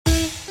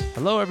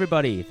Hello,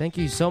 everybody. Thank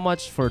you so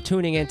much for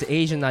tuning in to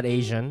Asian Not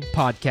Asian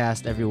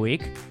podcast every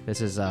week.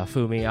 This is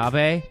Fumi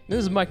Abe. This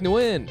is Mike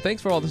Nguyen.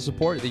 Thanks for all the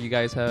support that you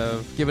guys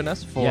have given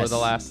us for the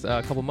last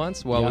couple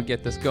months while we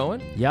get this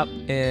going. Yep.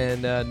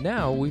 And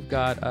now we've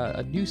got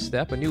a new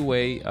step, a new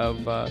way of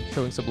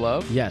showing some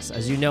love. Yes.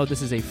 As you know,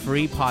 this is a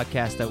free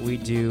podcast that we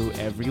do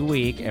every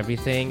week.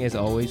 Everything is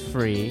always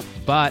free.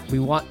 But we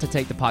want to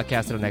take the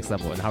podcast to the next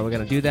level. And how we're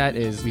going to do that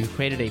is we've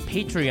created a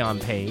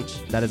Patreon page.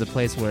 That is a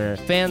place where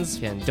fans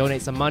can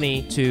donate some money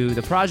to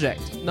the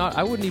project.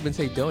 I wouldn't even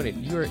say donate.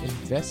 You're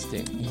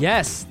investing.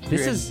 Yes.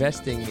 You're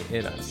investing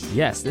in us.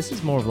 Yes. This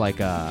is more of like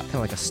a kind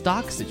of like a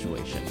stock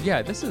situation.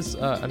 Yeah. This is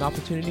an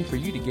opportunity for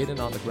you to get in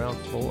on the ground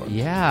floor.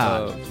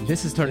 Yeah.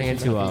 This is turning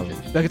into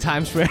like a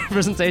Times Square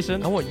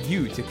presentation. I want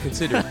you to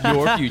consider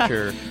your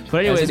future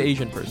but anyways, as an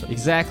Asian person.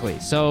 Exactly.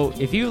 So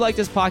if you like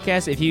this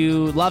podcast, if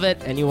you love it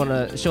and you want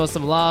to show us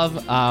some love,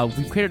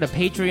 we've created a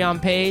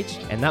Patreon page,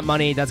 and that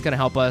money, that's going to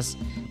help us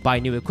buy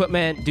new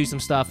equipment, do some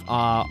stuff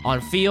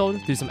on field,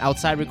 do some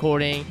outside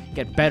recording,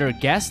 get better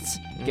guests,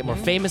 get more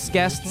famous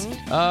guests.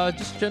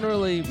 Just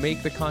generally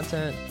make the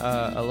content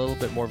a little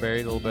bit more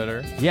varied, a little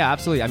better. Yeah,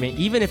 absolutely. I mean,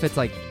 even if we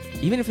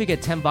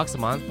get $10 a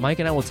month, Mike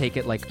and I will take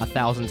it like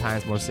 1,000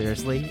 times more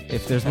seriously.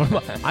 If there's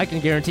more, I can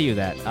guarantee you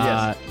that.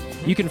 Yes.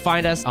 You can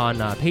find us on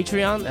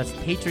Patreon. That's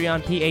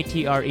Patreon,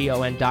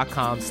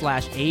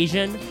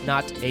 patreon.com/Asian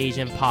Not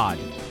Asian Pod.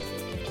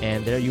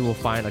 And there you will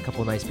find a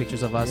couple nice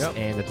pictures of us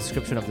and the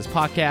description of this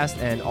podcast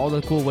and all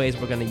the cool ways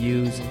we're going to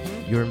use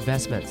your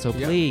investment. So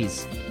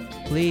please,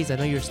 I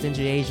know you're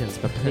stingy Asians,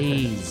 but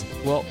please.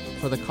 Well,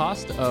 for the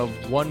cost of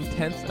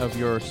 1/10 of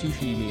your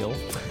sushi meal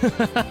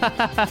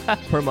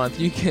per month,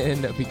 you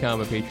can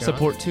become a Patreon.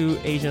 Support 2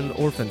 Asian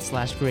orphans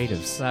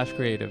 /creatives.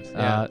 /creatives.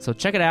 Yeah. So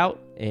check it out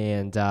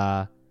and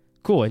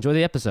cool. Enjoy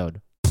the episode.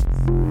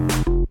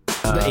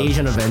 The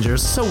Asian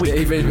Avengers, so weak.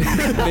 Asian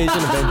Avengers,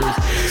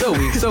 so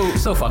weak,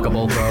 so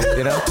fuckable, bro.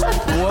 You know?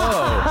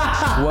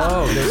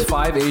 Whoa! There's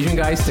 5 Asian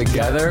guys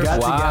together.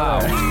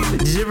 Wow.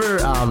 Did you ever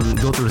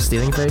go through a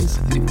stealing phase?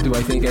 Do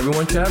I think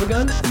everyone should have a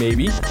gun?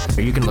 Maybe.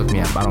 Or you can look me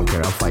up. I don't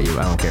care. I'll fight you.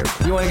 I don't care.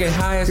 You want to get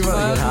high as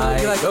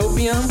fuck? You like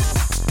opium?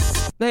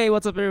 Hey,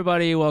 what's up,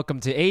 everybody? Welcome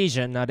to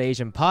Asian Not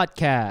Asian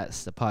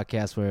Podcast, a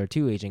podcast where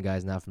 2 Asian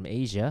guys not from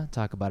Asia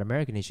talk about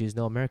American issues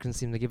no Americans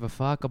seem to give a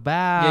fuck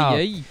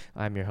about. Yeah.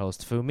 I'm your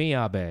host, Fumi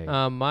Abe.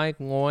 Mike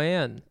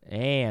Nguyen.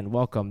 And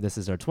welcome. This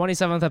is our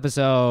 27th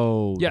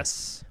episode.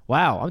 Yes.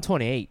 Wow, I'm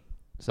 28.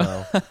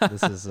 So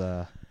this is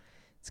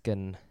it's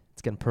getting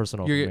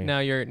personal for me. Now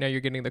you're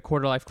getting the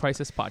Quarter Life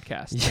Crisis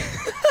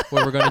podcast.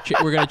 Where we're gonna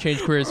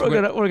change careers.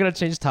 We're gonna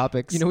change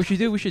topics. You know what we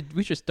should do?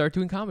 We should start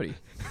doing comedy.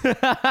 What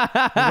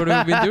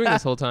have we been doing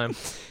this whole time?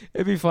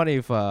 It'd be funny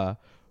if the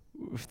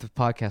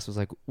podcast was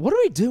like, "What are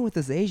we doing with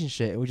this Asian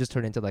shit?" And we just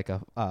turned into like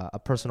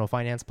a personal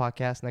finance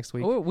podcast next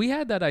week. Oh, we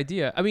had that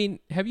idea. I mean,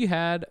 have you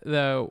had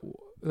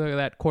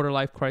that Quarter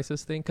Life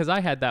Crisis thing? Because I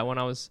had that when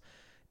I was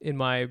in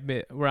my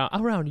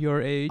around your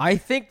age. I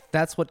think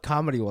that's what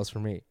comedy was for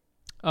me.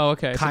 Oh,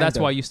 okay. So that's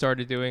why you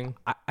started doing.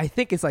 I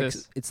think it's like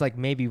it's like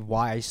maybe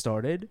why I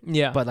started.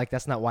 Yeah. But like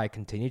that's not why I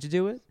continued to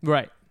do it.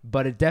 Right.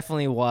 But it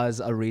definitely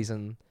was a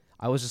reason.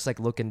 I was just like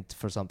looking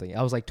for something.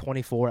 I was like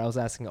 24. I was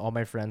asking all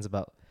my friends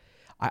about.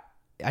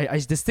 I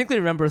distinctly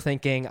remember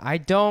thinking I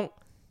don't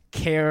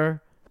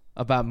care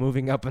about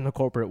moving up in the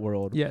corporate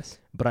world. Yes.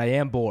 But I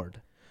am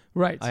bored.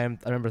 Right. I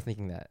remember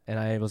thinking that, and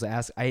I was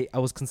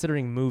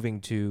considering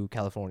moving to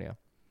California.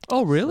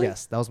 Oh, really?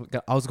 Yes. I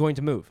was going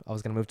to move. I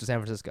was going to move to San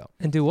Francisco.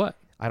 And do what?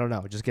 I don't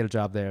know. Just get a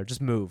job there. Just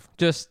move.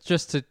 Just to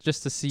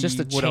see. Just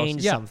to what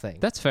change else. something.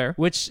 That's fair.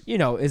 Which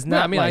is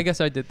not. I mean, I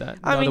guess I did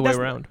that. The other way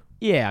around.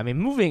 Yeah, I mean,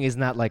 moving is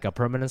not like a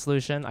permanent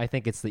solution. I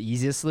think it's the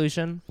easiest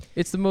solution.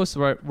 It's the most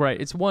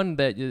right. It's one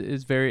that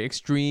is very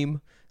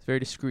extreme. It's very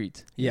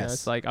discreet. Yes.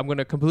 It's like I'm going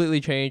to completely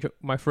change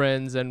my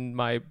friends and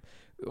my.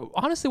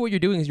 Honestly, what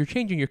you're doing is you're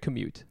changing your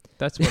commute.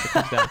 That's what it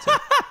comes down to.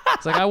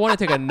 It's like I want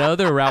to take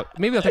another route.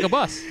 Maybe I'll take a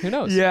bus. Who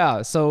knows?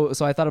 Yeah. So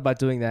I thought about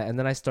doing that, and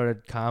then I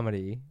started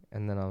comedy,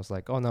 and then I was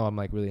like, oh no, I'm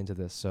like really into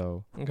this.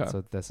 So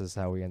this is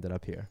how we ended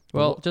up here.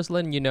 Well, just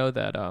letting you know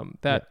that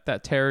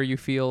that terror you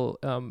feel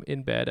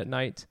in bed at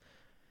night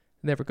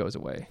never goes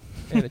away,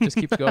 and it just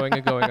keeps going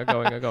and going and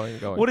going and going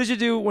and going. What did you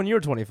do when you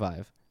were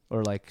 25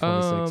 or like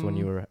 26 when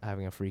you were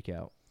having a freak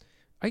out?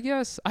 I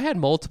guess I had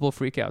multiple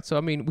freakouts. So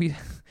I mean,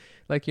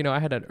 I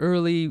had an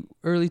early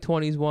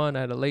 20s one,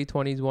 I had a late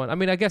 20s one. I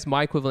mean, I guess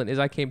my equivalent is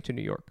I came to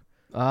New York.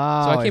 Oh,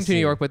 so I came to New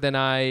York, but then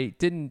I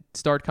didn't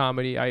start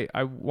comedy.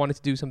 I wanted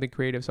to do something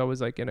creative, so I was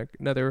like in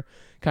another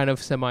kind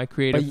of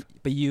semi-creative.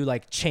 But you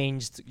like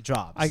changed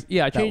jobs.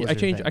 I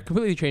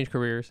completely changed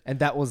careers. And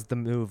that was the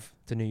move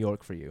to New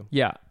York for you.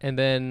 Yeah, and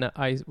then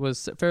I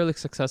was fairly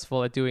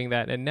successful at doing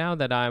that. And now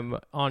that I'm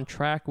on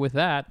track with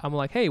that, I'm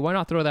like, hey, why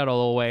not throw that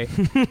all away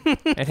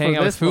and hang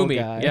out with Fumi?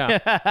 Yeah.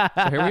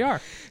 So here we are.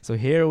 So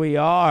here we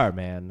are,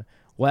 man.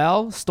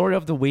 Well, story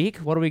of the week.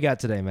 What do we got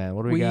today, man?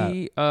 What do we got?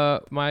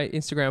 My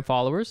Instagram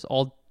followers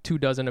all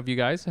 24 of you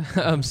guys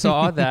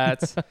saw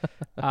that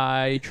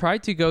I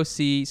tried to go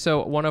see.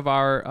 So one of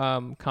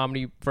our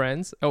comedy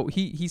friends. Oh,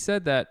 he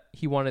said that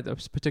he wanted a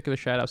particular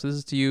shout out. So this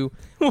is to you.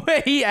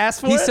 Wait, he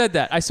asked for it? He said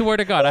that. I swear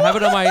to God, I have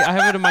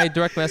it in my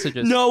direct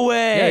messages. No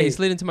way. Yeah, he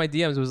slid into my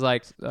DMs. It was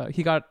like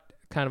he got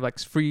kind of like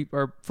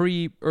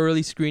free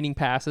early screening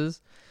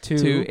passes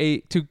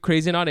to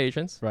Crazy Not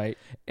Asians. Right.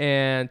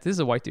 And this is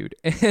a white dude.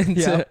 And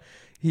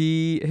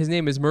his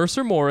name is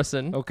Mercer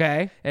Morrison.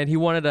 Okay. And he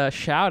wanted a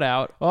shout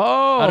out.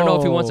 Oh. I don't know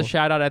if he wants a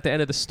shout out at the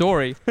end of the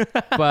story,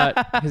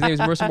 but his name is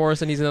Mercer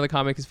Morrison. He's another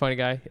comic. He's a funny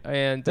guy.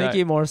 And thank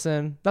you,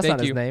 Morrison. That's not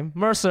his name.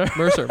 Mercer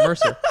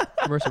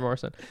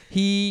Morrison.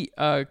 He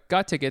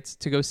got tickets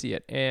to go see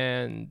it,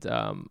 and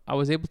I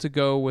was able to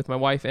go with my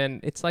wife. And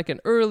it's like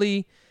an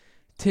early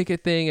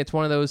ticket thing. It's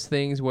one of those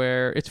things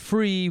where it's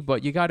free,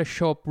 but you got to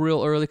show up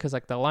real early because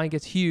like the line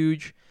gets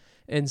huge.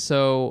 And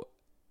so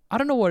I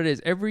don't know what it is.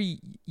 Every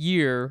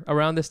year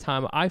around this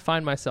time, I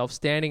find myself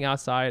standing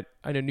outside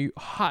on a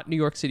hot New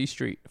York City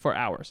street for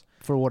hours.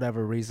 For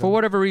whatever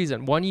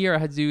reason. One year I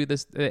had to do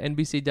this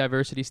NBC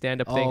diversity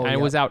stand-up thing. And I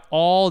was out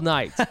all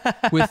night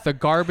with the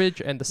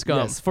garbage and the scum.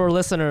 Yes, for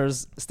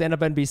listeners, Stand Up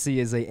NBC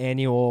is an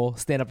annual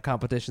stand-up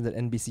competition that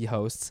NBC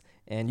hosts.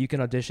 And you can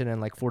audition in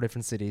like 4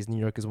 different cities. New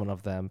York is one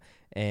of them.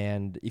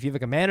 And if you have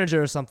like a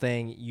manager or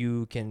something,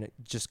 you can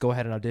just go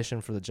ahead and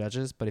audition for the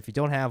judges. But if you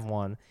don't have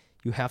one,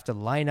 you have to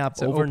line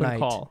up overnight.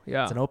 It's an open call.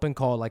 Yeah. It's an open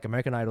call, like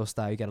American Idol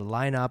style. You got to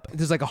line up.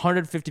 There's like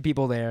 150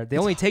 people there. They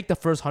only take the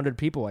first 100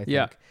 people, I think.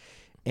 Yeah.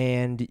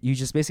 And you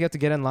just basically have to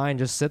get in line,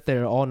 just sit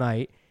there all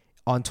night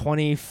on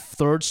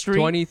 23rd Street.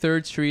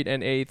 23rd Street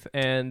and 8th.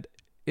 And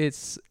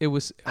it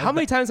was... How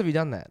many times have you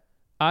done that?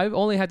 I've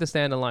only had to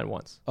stand in line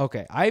once.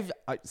 Okay.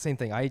 Same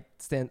thing. I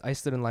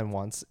stood in line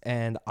once,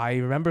 and I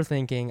remember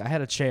thinking I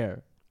had a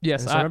chair.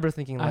 Yes, I remember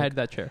thinking like, I had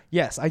that chair.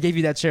 Yes, I gave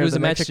you that chair. It was a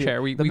magic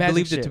chair. We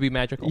believed it to be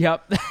magical.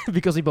 Yep,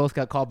 because we both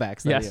got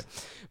callbacks. Yes. Year.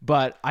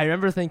 But I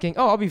remember thinking,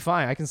 oh, I'll be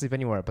fine. I can sleep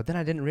anywhere. But then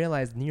I didn't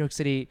realize New York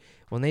City,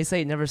 when they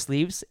say it never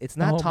sleeps, it's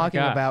not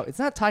talking about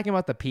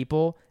the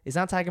people. It's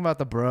not talking about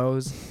the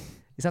bros.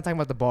 It's not talking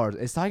about the bars.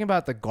 It's talking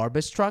about the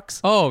garbage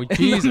trucks. Oh,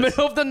 Jesus. In the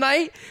middle of the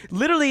night.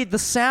 Literally, the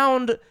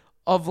sound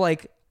of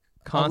like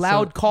a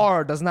loud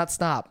car does not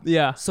stop.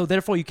 Yeah. So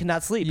therefore, you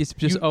cannot sleep. It's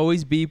just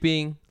always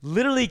beeping.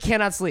 Literally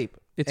cannot sleep.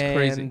 It's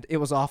crazy. And it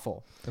was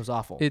awful.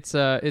 It's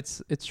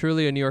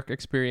truly a New York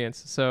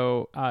experience.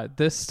 So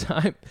this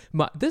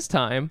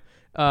time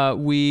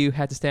we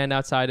had to stand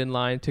outside in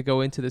line to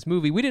go into this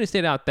movie. We didn't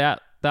stay out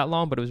that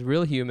long, but it was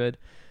real humid,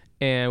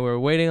 and we were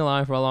waiting in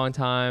line for a long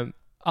time.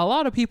 A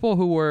lot of people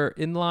who were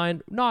in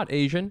line, not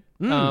Asian.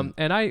 And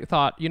I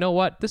thought, you know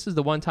what? This is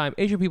the one time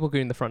Asian people get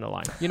in the front of the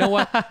line. You know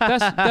what?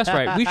 That's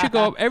right. We should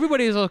go.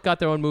 Everybody's got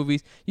their own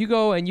movies. You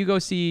go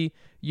see,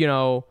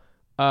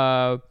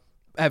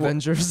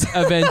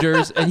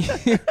 Avengers,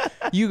 and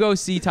you go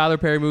see Tyler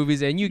Perry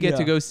movies, and you get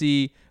to go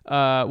see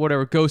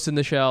whatever Ghost in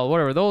the Shell,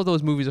 whatever.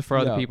 Those movies are for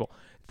other people.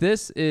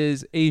 This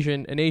is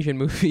an Asian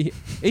movie.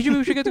 Asian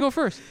movie should get to go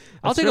first.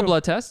 I'll take a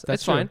blood test.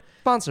 That's fine.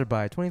 Sponsored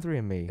by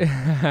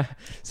 23andMe.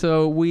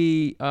 So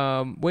we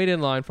waited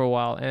in line for a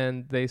while,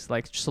 and they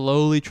like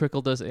slowly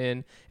trickled us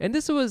in. And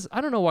this was,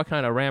 I don't know what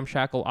kind of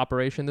ramshackle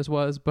operation this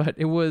was, but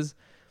it was,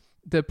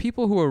 the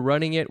people who were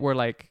running it were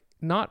like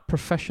not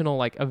professional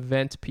like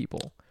event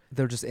people.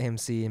 They're just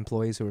AMC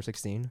employees who were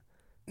 16.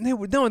 It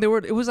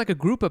was like a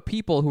group of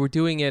people who were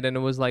doing it, and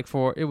it was like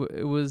it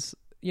was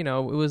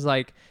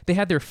like they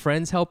had their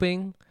friends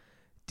helping.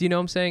 Do you know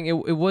what I'm saying?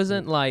 It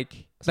wasn't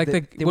like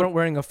they weren't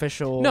wearing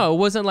official. No, it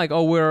wasn't like,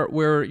 oh,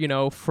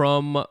 we're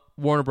from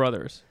Warner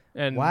Brothers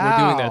and we're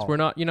doing this. We're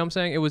not, you know what I'm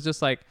saying? It was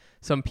just like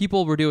some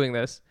people were doing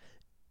this,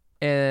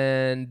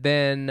 and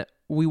then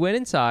we went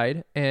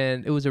inside,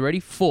 and it was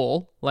already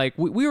full. Like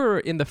we were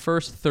in the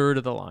first third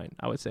of the line,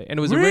 I would say, and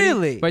it was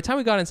already, by the time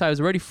we got inside, it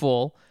was already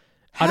full.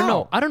 How?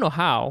 I don't know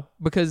how,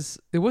 because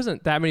there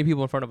wasn't that many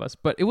people in front of us,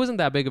 but it wasn't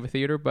that big of a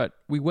theater. But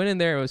we went in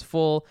there, it was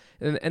full,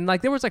 and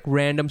like there was like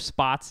random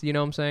spots, you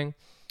know what I'm saying?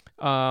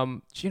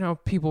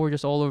 People were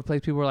just all over the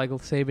place. People were like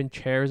saving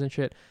chairs and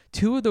shit.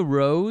 2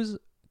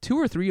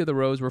 or 3 of the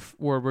rows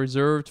were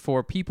reserved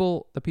for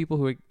the people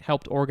who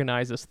helped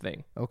organize this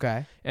thing.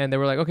 Okay. And they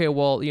were like, okay,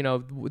 well,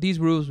 these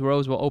rows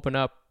will open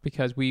up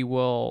because we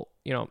will,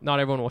 not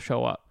everyone will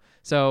show up.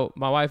 So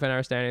my wife and I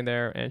are standing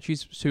there, and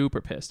she's super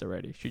pissed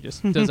already. She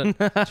just doesn't,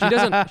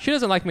 she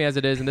doesn't like me as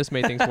it is, and this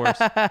made things worse.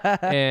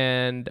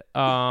 And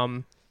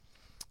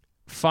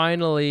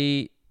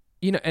finally,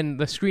 and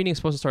the screening is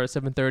supposed to start at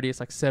 7:30. It's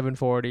like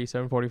 7:40,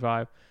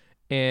 7:45.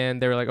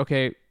 And they were like,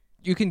 okay,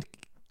 you can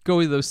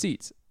go to those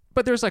seats.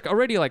 But there's like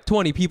already like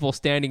 20 people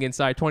standing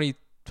inside, 20,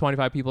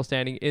 25 people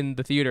standing in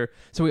the theater.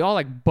 So we all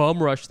like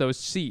bum rushed those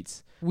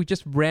seats. We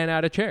just ran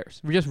out of chairs.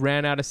 We just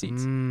ran out of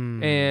seats.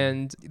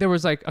 And there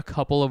was like a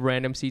couple of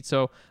random seats.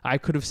 So I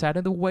could have sat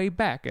in the way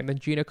back, and then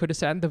Gina could have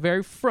sat in the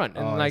very front.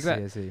 And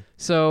I see.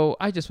 So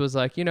I just was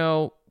like,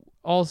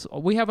 also,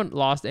 we haven't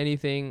lost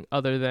anything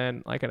other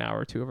than like an hour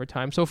or 2 of our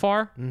time so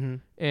far. Mm-hmm.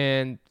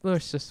 And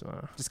let's just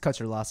cut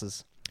your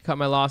losses. Cut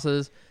my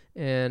losses.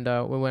 and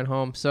we went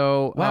home.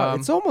 So Wow,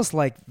 it's almost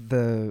like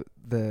the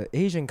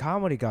Asian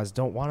comedy guys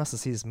don't want us to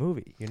see this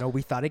movie. You know,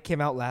 we thought it came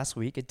out last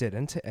week, it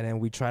didn't, and then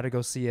we tried to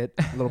go see it,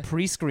 a little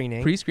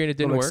pre-screening. Pre-screen, it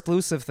didn't little work.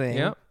 Exclusive thing,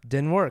 Yep.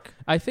 didn't work.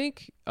 I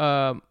think,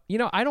 I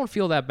don't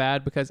feel that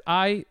bad because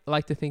I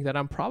like to think that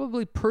I'm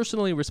probably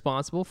personally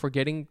responsible for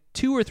getting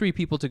 2 or 3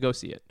 people to go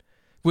see it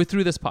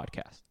through this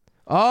podcast.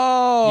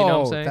 Oh, You know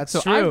what I'm saying? that's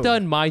so true. I've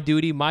done my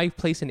duty. My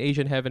place in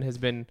Asian heaven has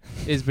been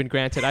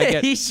granted. I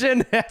get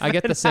Asian I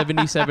get the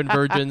 77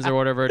 virgins or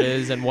whatever it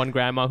is, and one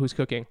grandma who's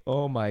cooking.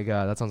 Oh my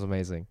God, that sounds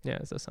amazing. Yeah,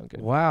 does that sound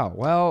good? Wow.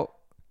 Well,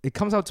 it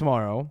comes out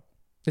tomorrow,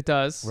 It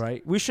does.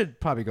 right? We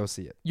should probably go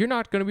see it. You're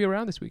not going to be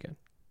around this weekend.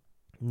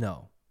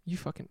 No. You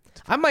fucking...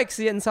 I might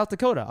see it in South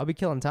Dakota. I'll be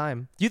killing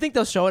time. Do you think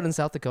they'll show it in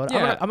South Dakota?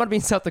 Yeah. I'm gonna be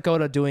in South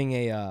Dakota doing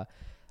an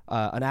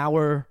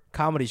hour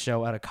comedy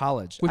show at a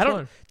college. Which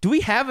one? Do we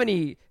have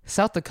any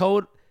South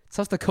Dakota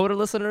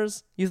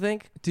listeners, you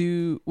think?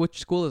 Which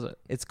school is it?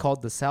 It's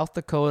called the South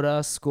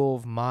Dakota School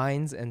of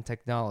Mines and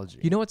Technology.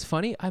 You know what's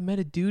funny? I met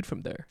a dude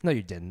from there. No,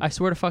 you didn't. I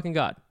swear to fucking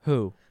God.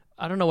 Who?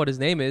 I don't know what his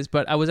name is,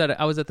 but I was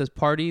at this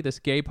party, this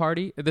gay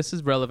party. This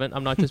is relevant.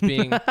 I'm not just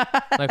being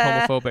like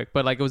homophobic,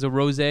 but like it was a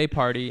rosé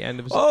party, and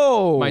it was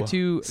my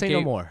two say gay,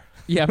 no more.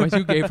 Yeah, my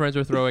 2 gay friends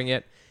were throwing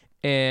it,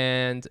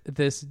 and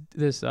this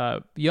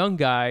young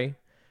guy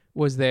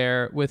was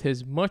there with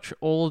his much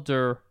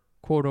older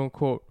quote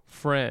unquote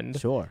friend.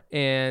 Sure.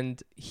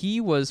 And he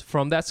was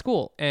from that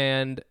school,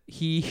 and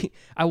he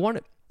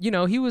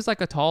was like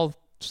a tall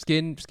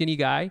skinny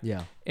guy.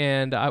 Yeah.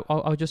 And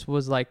I just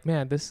was like,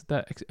 man,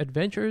 the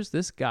adventures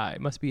this guy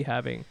must be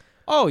having.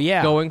 Oh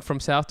yeah. Going from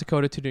South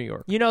Dakota to New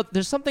York. You know,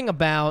 there's something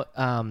about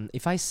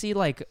if I see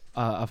like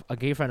a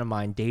gay friend of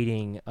mine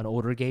dating an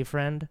older gay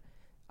friend.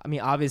 I mean,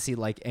 obviously,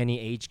 like any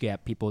age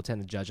gap, people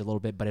tend to judge a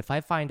little bit. But if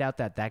I find out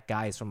that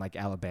guy is from like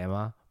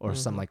Alabama or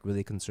some like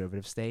really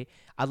conservative state,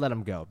 I'd let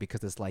him go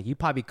because it's like you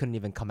probably couldn't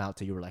even come out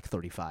till you were like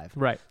 35.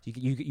 Right.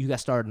 You got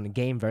started in the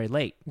game very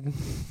late.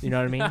 You know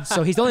what I mean?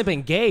 So he's only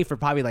been gay for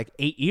probably like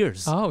 8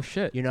 years. Oh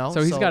shit. You know?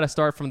 So he's got to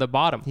start from the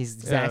bottom. He's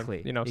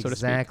exactly. So to speak.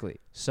 Exactly.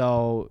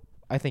 So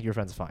I think your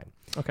friend's fine.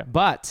 Okay.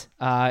 But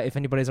if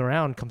anybody's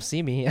around, come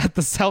see me at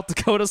the South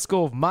Dakota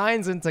School of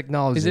Mines and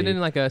Technology. Is it in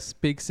like a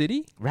big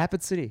city?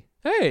 Rapid City?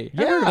 Hey,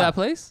 I heard of that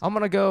place. I'm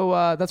going to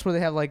go. That's where they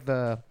have like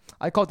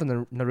I call it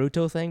the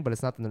Naruto thing, but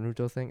it's not the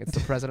Naruto thing. It's the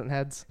president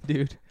heads.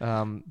 Dude,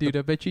 I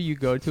bet you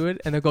go to it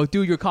and they'll go,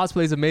 dude, your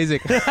cosplay is amazing.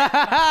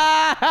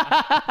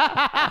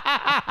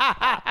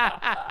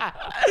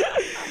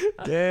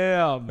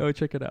 Damn. Go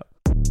check it out.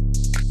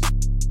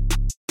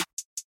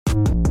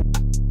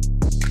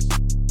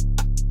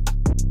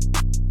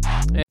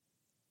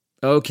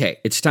 Okay,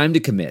 it's time to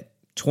commit.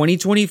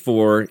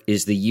 2024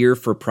 is the year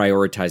for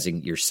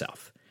prioritizing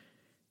yourself.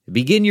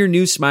 Begin your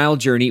new smile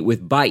journey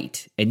with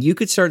Byte, and you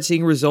could start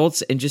seeing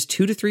results in just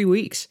 2 to 3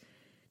 weeks.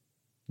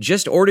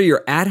 Just order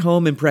your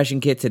at-home impression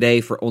kit today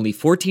for only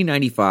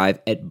 $14.95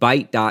 at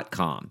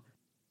Byte.com.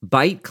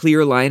 Byte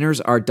clear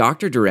liners are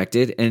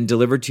doctor-directed and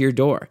delivered to your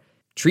door.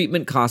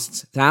 Treatment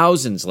costs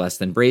thousands less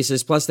than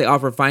braces, plus they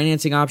offer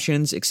financing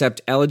options,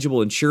 accept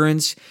eligible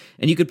insurance,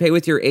 and you could pay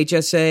with your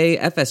HSA,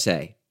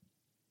 FSA.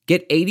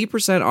 Get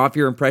 80% off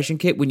your impression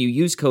kit when you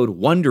use code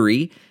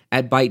WONDERY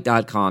at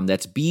Byte.com.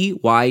 That's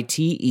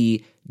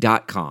BYTE.com.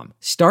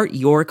 Start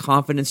your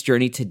confidence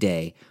journey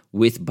today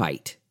with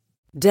Byte.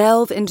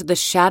 Delve into the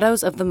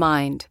shadows of the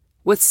mind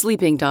with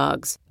Sleeping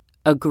Dogs,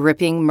 a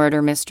gripping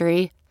murder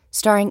mystery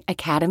starring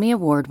Academy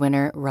Award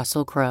winner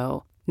Russell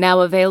Crowe. Now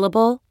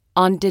available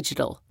on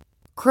digital.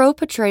 Crowe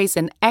portrays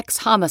an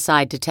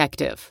ex-homicide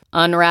detective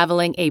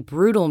unraveling a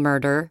brutal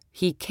murder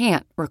he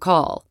can't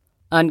recall.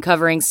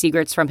 Uncovering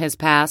secrets from his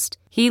past,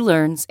 he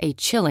learns a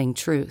chilling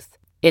truth.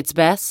 It's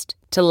best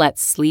to let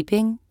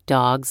sleeping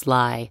dogs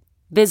lie.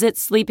 Visit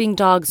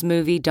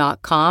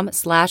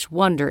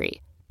sleepingdogsmovie.com/Wondery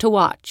to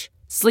watch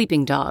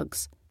Sleeping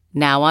Dogs,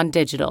 now on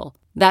digital.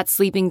 That's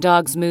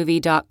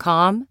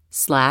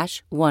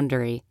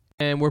sleepingdogsmovie.com/Wondery.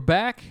 And we're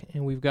back,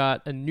 and we've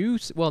got a new,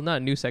 well, not a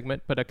new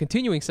segment, but a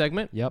continuing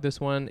segment. Yep. This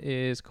one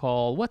is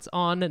called What's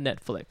on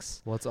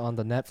Netflix. What's on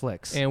the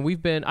Netflix? And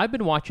I've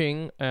been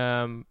watching,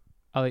 in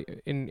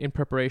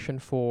preparation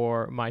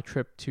for my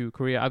trip to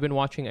Korea, I've been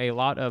watching a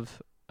lot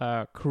of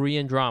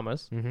Korean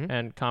dramas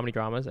and comedy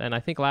dramas. And I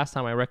think last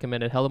time I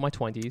recommended Hell of My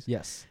 20s.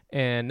 Yes.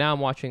 And now I'm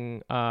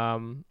watching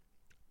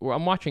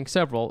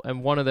several,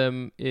 and one of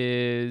them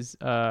is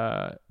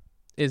not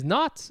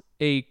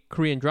a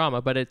Korean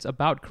drama, but it's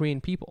about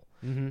Korean people.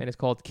 And it's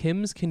called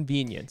Kim's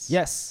Convenience.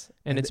 Yes.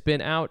 And it's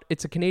been out,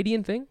 it's a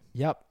Canadian thing.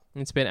 Yep.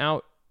 It's been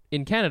out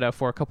in Canada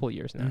for a couple of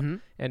years now.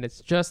 And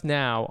it's just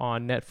now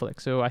on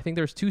Netflix. So I think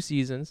there's 2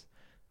 seasons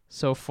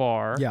so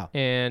far. Yeah.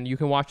 And you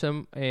can watch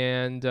them,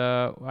 and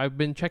I've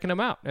been checking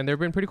them out, and they've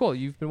been pretty cool.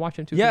 You've been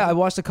watching too? Yeah, I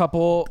watched a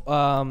couple.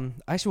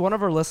 Actually, one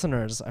of our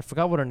listeners, I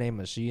forgot what her name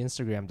is. She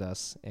Instagrammed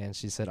us, and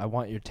she said, "I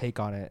want your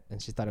take on it."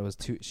 And she said it was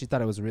too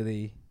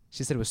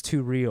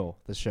real.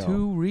 The show.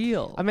 Too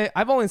real. I mean,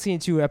 I've only seen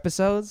 2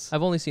 episodes.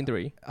 I've only seen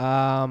 3.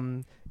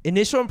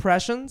 Initial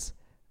impressions.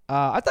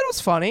 I thought it was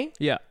funny.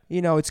 Yeah.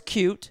 You know, it's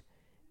cute.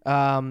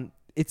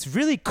 It's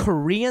really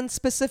Korean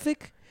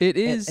specific. It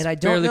is and I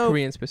don't fairly know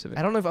Korean specific.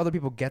 I don't know if other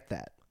people get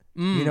that.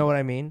 You know what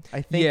I mean?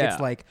 I think Yeah.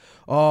 it's like,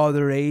 oh,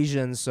 they're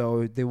Asian,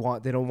 so they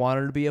don't want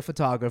her to be a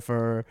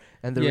photographer,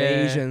 and they're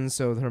Yeah. Asian,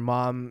 so her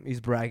mom is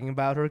bragging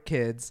about her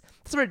kids.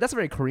 That's a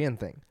very Korean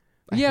thing.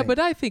 I think. But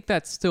I think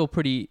that's still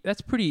pretty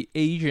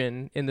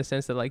Asian in the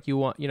sense that like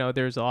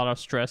there's a lot of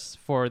stress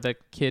for the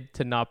kid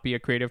to not be a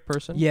creative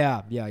person.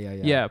 Yeah.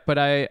 Yeah, but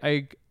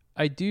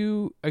I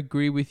do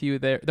agree with you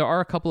there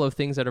are a couple of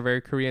things that are very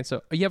Korean.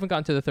 So you haven't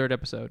gotten to the third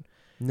episode.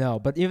 No,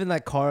 but even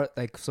that car,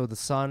 like, so the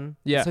son.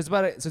 Yeah. So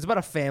it's about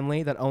a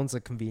family that owns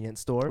a convenience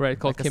store. Right,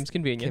 called like Kim's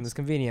Convenience. Kim's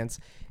Convenience,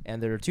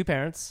 and there are two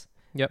parents.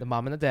 Yep. The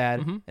mom and the dad,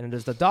 Mhm. and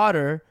there's the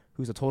daughter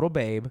who's a total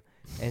babe,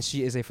 and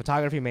she is a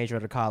photography major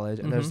at a college.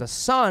 And there's Mhm. the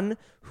son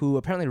who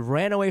apparently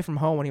ran away from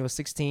home when he was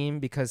 16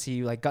 because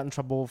he like got in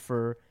trouble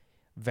for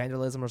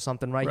vandalism or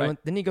something. Right?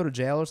 Right. Didn't he go to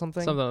jail or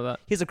something? Something like that.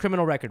 He has a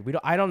criminal record.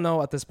 I don't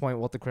know at this point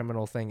what the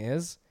criminal thing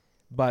is,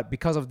 but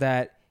because of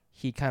that,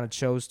 he kind of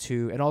chose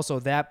to, and also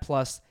that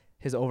plus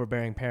his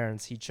overbearing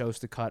parents, he chose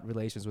to cut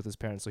relations with his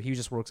parents. So he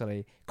just works at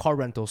a car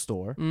rental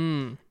store,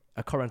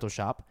 a car rental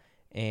shop,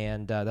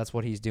 and that's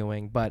what he's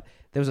doing. But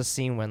there was a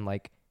scene when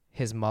like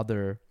his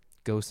mother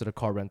goes to the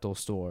car rental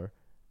store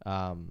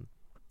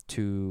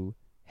to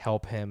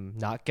help him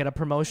not get a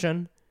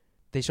promotion.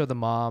 They show the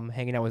mom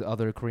hanging out with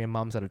other Korean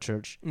moms at a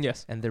church.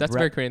 Yes, And they're that's a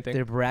very Korean thing.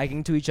 They're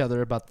bragging to each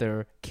other about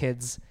their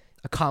kids'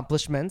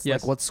 accomplishments,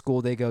 Yes. like what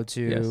school they go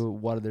to, Yes.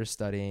 what they're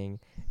studying.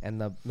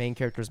 And the main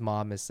character's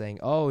mom is saying,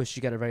 oh,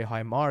 she got a very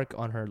high mark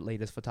on her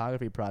latest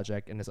photography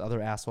project. And this other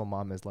asshole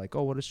mom is like,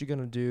 oh, what is she going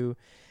to do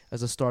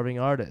as a starving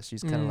artist?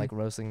 She's kind of like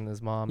roasting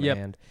his mom.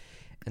 Yep.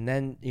 And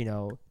then,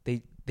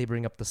 they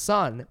bring up the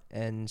son,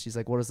 and she's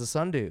like, what does the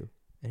son do?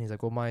 And he's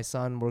like, well, my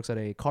son works at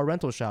a car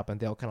rental shop, and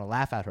they'll kind of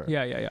laugh at her.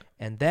 Yeah.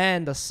 And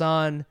then the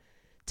son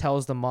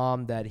tells the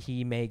mom that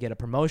he may get a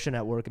promotion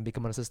at work and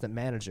become an assistant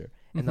manager.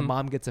 And the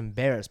mom gets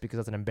embarrassed because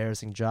that's an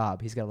embarrassing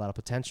job. He's got a lot of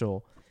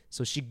potential.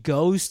 So she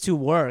goes to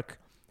work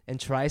and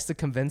tries to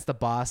convince the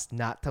boss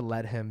not to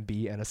let him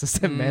be an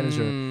assistant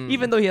manager,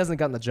 even though he hasn't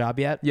gotten the job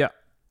yet. Yeah.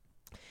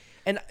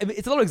 And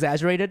it's a little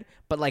exaggerated,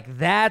 but like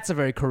that's a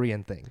very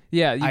Korean thing.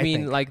 Yeah, you I mean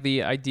think. like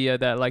the idea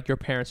that like your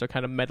parents are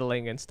kind of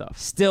meddling and stuff.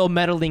 Still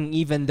meddling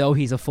even though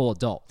he's a full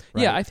adult.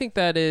 Right? Yeah, I think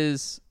that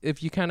is,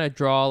 if you kind of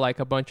draw like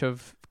a bunch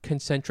of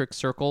concentric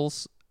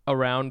circles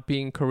around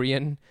being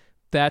Korean,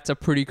 that's a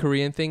pretty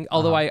Korean thing.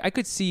 Although I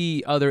could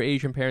see other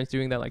Asian parents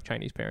doing that, like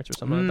Chinese parents or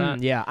something like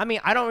that. Yeah, I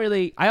mean, I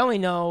only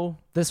know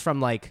this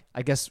from like,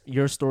 I guess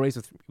your stories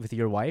with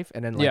your wife,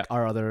 and then like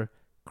our other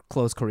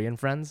close Korean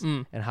friends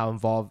and how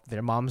involved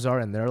their moms are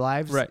in their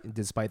lives, Right.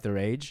 despite their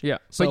age. Yeah,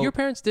 So but your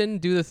parents didn't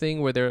do the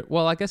thing where they're,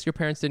 well, I guess your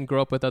parents didn't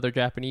grow up with other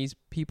Japanese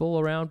people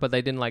around, but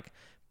they didn't like,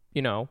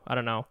 I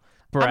don't know,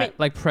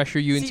 like pressure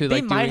you into they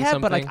like might doing have,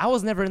 something. but like I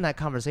was never in that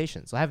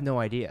conversation, so I have no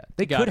idea.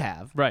 They Got could it.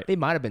 have, Right. They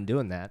might have been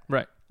doing that.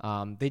 Right.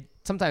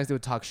 Sometimes they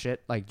would talk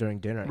shit like during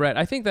dinner. Right.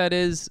 I think that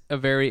is a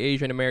very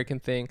Asian American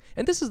thing.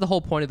 And this is the whole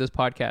point of this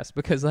podcast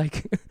because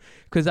like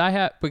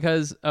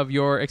because of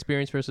your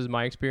experience versus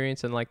my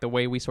experience and like the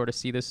way we sort of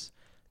see this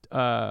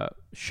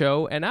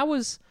show. And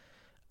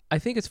I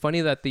think it's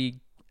funny that the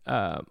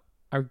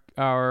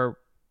our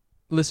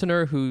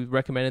listener who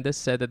recommended this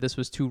said that this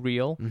was too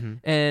real.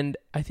 And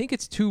I think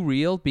it's too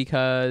real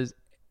because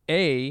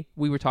we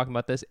were talking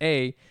about this,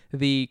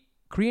 the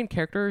Korean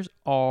characters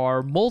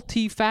are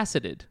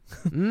multifaceted.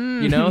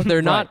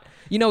 They're not,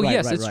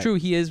 yes, it's true.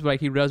 He is like,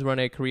 he does run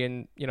a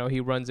Korean, he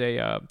runs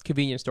a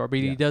convenience store, but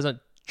he doesn't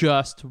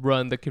just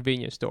run the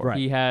convenience store. Right.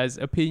 He has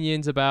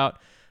opinions about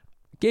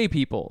gay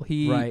people,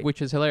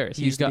 which is hilarious.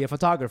 He used to be a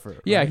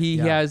photographer. Yeah, right? he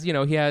has, he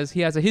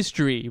has a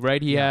history,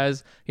 right? He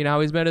has,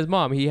 how he's met his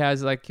mom. He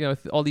has like,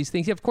 all these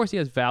things. Of course, he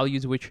has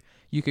values, which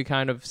you could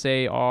kind of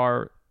say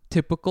are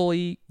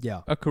typically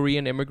a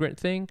Korean immigrant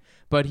thing,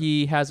 but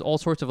he has all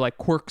sorts of like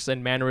quirks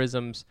and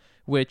mannerisms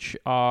which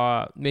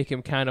make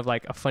him kind of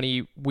like a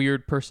funny,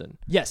 weird person.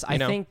 Yes, I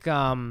think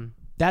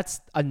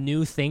that's a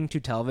new thing to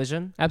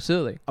television.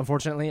 Absolutely.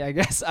 Unfortunately, I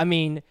guess. I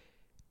mean,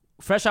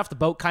 Fresh Off the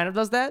Boat kind of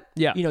does that.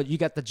 Yeah. You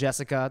get the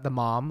Jessica, the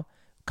mom,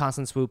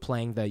 Constance Wu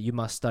playing the you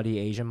must study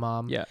Asian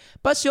mom. Yeah.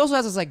 But she also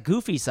has this like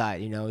goofy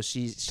side,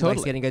 she Totally.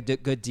 likes getting a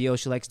good deal.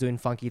 She likes doing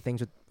funky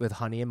things with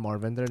Honey and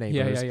Marvin, their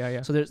neighbors.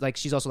 Yeah. So there's like,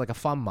 she's also like a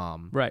fun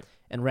mom. Right.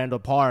 And Randall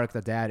Park,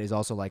 the dad, is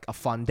also like a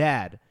fun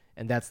dad.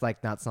 And that's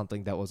like not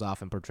something that was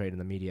often portrayed in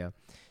the media.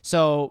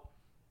 So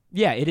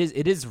yeah, it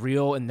is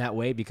real in that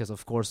way because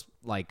of course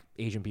like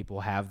Asian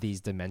people have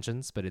these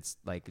dimensions, but it's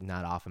like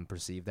not often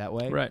perceived that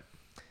way. Right.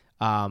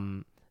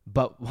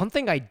 But one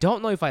thing I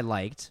don't know if I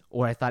liked,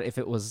 or I thought if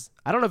it was,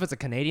 I don't know if it's a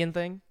Canadian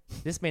thing.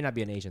 This may not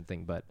be an Asian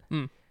thing, but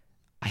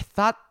I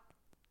thought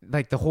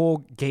like the whole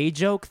gay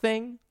joke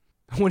thing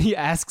when he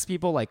asks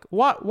people like,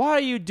 why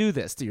do you do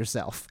this to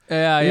yourself?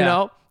 Yeah. I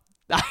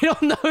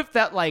don't know if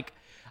that like,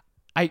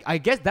 I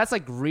guess that's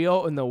like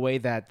real in the way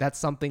that that's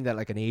something that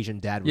like an Asian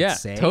dad would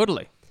say.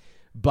 Totally.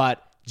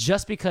 But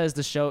just because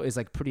the show is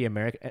like pretty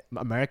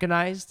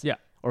Americanized,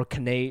 or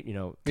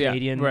Canadian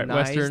right,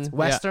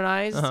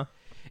 westernized, Uh-huh.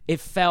 it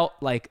felt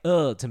like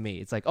to me.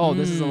 It's like, oh,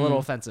 this is a little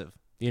offensive.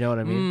 You know what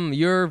I mean?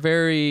 You're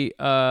very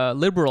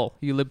liberal,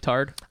 you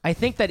libtard. I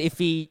think that if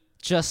he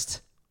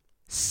just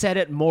said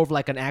it more of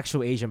like an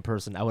actual Asian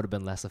person, I would have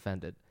been less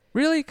offended.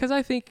 Really? Because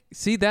I think,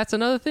 see, that's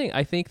another thing.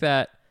 I think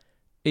that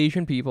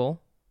Asian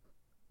people,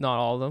 not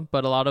all of them,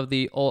 but a lot of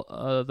the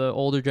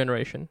older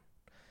generation,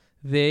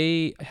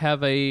 they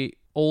have a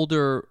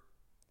older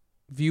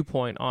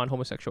viewpoint on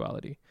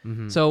homosexuality.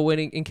 Mm-hmm. So when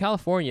in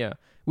California,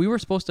 we were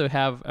supposed to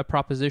have a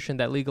proposition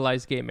that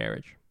legalized gay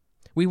marriage.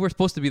 We were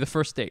supposed to be the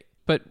first state,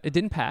 but it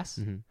didn't pass,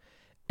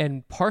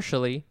 and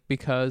partially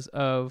because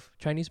of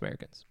Chinese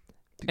Americans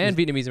and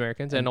Vietnamese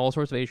Americans and all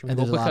sorts of Asian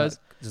people, there's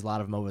a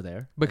lot of them over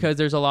there. Because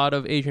there's a lot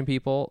of Asian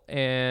people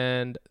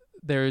and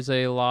there's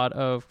a lot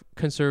of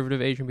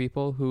conservative Asian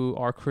people who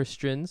are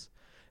Christians.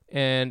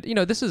 And,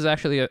 this is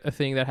actually a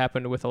thing that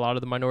happened with a lot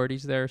of the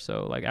minorities there.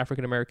 So like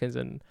African Americans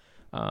and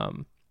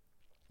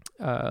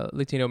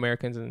Latino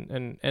Americans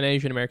and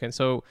Asian Americans.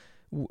 So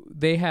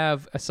they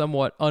have a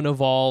somewhat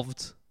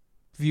unevolved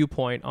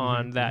viewpoint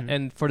on that.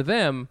 And for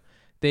them,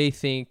 they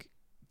think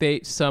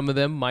some of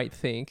them might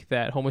think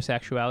that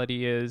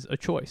homosexuality is a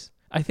choice.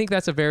 I think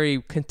that's a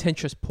very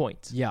contentious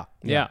point. Yeah.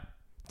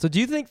 So do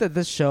you think that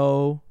this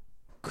show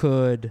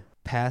could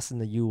pass in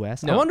the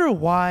U.S.? No. I wonder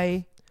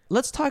why.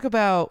 Let's talk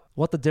about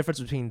what the difference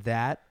between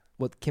that,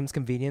 with Kim's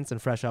Convenience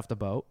and Fresh Off the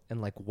Boat,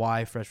 and like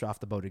why Fresh Off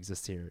the Boat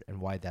exists here and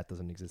why that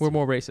doesn't exist. We're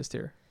more racist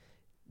here.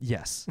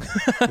 Yes,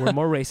 we're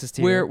more racist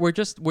here. We're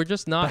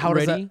just not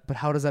ready. But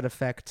how does that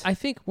affect? I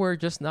think we're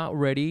just not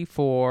ready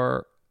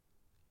for.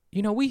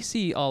 We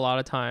see a lot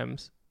of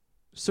times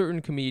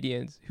certain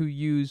comedians who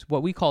use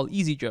what we call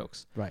easy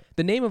jokes. Right.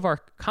 The name of our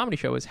comedy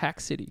show is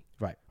Hack City.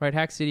 Right.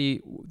 Hack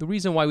City. The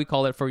reason why we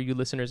call it for you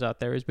listeners out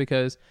there is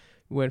because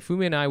when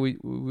Fumi and I we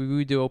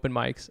would do open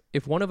mics,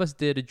 if one of us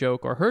did a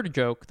joke or heard a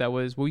joke that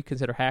was what we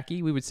consider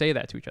hacky, we would say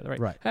that to each other. Right.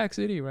 Right. Hack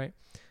City. Right.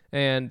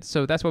 And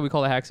so that's why we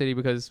call it Hack City,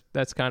 because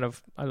that's kind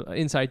of an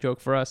inside joke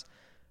for us.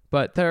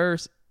 But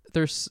there's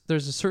a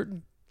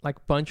certain like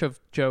bunch of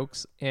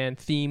jokes and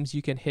themes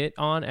you can hit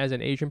on as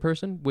an Asian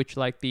person, which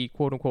like the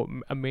quote unquote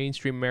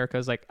mainstream America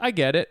is like, I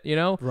get it,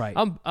 Right.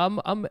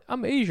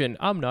 I'm Asian.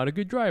 I'm not a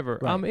good driver.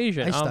 Right. I'm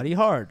Asian. I study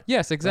hard.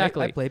 Yes,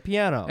 exactly. Right? I play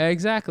piano.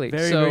 Exactly.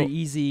 Very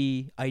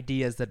easy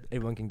ideas that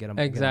everyone can get on,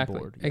 exactly. Get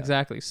on board. Yeah.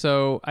 Exactly.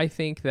 So I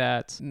think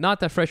that not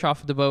that Fresh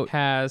Off the Boat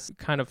has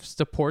kind of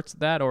supports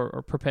that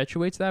or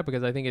perpetuates that,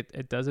 because I think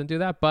it doesn't do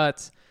that,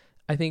 but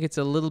I think it's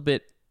a little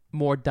bit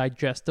more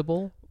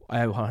digestible.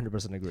 I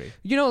 100% agree.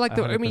 Like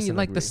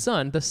agree. the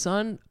son,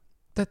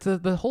 that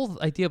the whole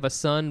idea of a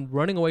son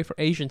running away from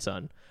Asian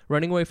son,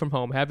 running away from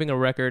home, having a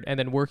record, and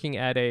then working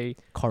at a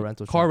car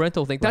rental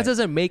thing. That Right.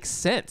 doesn't make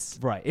sense.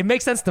 Right. It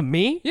makes sense to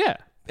me. Yeah.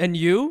 And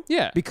you.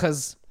 Yeah.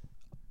 Because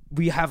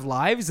we have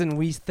lives and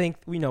we think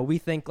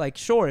like,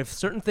 sure, if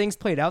certain things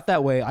played out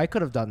that way, I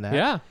could have done that.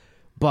 Yeah.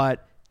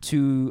 But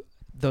to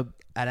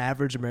an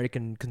average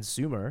American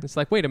consumer, it's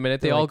like, wait a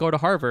minute, they all go to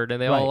Harvard and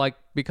they all like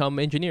become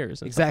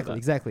engineers. And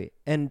Exactly.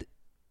 And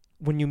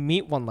when you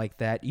meet one like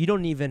that, you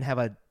don't even have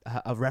a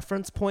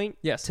reference point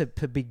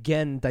to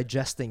begin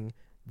digesting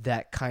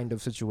that kind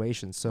of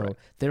situation. So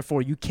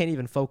therefore, you can't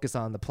even focus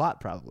on the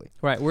plot probably.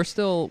 Right. We're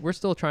still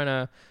trying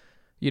to,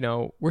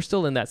 we're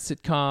still in that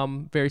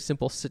very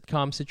simple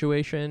sitcom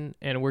situation,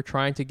 and we're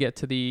trying to get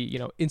to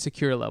the,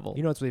 insecure level.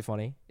 What's really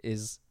funny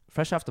is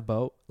Fresh Off the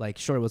Boat, like,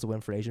 sure, it was a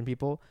win for Asian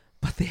people,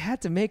 but they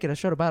had to make it a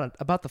show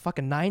about the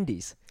fucking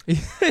 90s.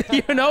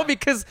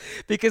 because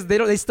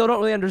they still don't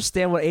really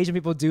understand what Asian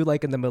people do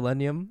like in the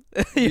millennium.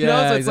 So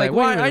it's like,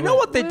 why? I know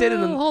what they did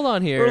in the hold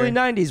on here. early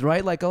 90s,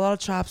 right? Like a lot of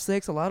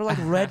chopsticks, a lot of like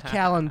red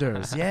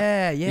calendars.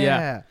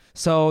 Yeah.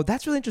 So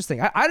that's really interesting.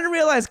 I didn't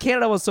realize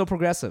Canada was so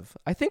progressive.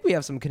 I think we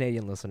have some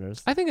Canadian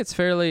listeners. I think it's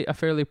a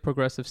fairly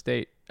progressive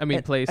state.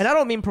 Place. And I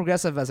don't mean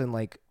progressive as in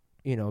like,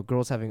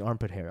 girls having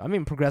armpit hair. I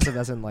mean progressive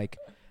as in like,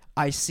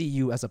 I see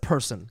you as a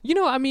person.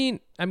 I mean,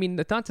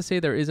 not to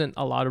say there isn't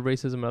a lot of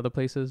racism in other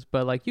places,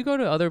 but like you go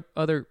to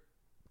other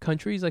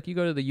countries, like you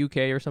go to the UK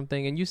or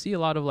something, and you see a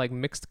lot of like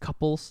mixed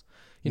couples.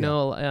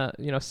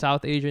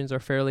 South Asians are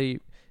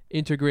fairly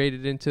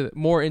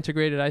more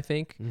integrated, I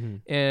think. Mm-hmm.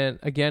 And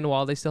again,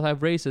 while they still have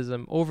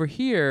racism, over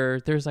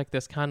here, there's like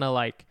this kind of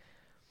like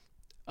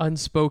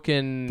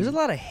unspoken. There's a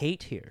lot of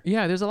hate here.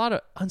 Yeah, there's a lot of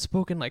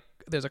unspoken, like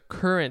there's a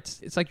current.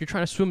 It's like you're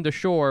trying to swim to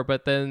shore,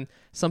 but then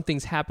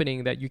something's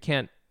happening that you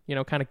can't,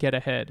 kind of get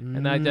ahead.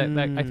 And I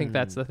think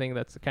that's the thing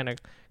that's kind of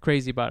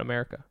crazy about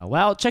America.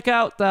 Well, check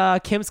out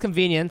Kim's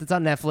Convenience. It's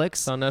on Netflix.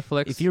 It's on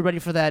Netflix. If you're ready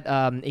for that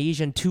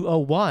Asian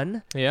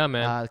 201. Yeah,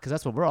 man. Because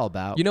that's what we're all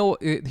about.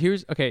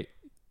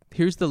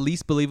 Here's the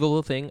least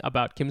believable thing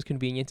about Kim's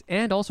Convenience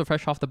and also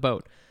Fresh Off the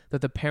Boat,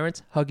 that the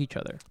parents hug each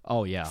other.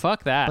 Oh, yeah.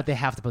 Fuck that. But they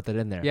have to put that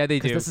in there. Yeah, they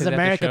do. This is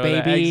America,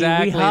 baby.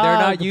 Exactly. They're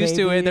not used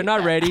to it. They're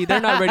not ready.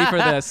 They're not ready for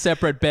the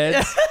separate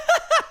beds.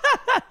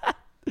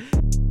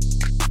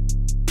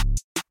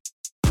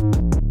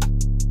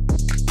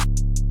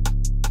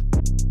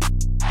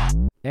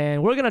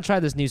 And we're going to try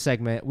this new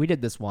segment. We did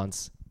this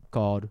once.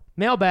 called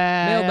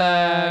Mailbag.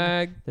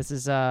 Mailbag. This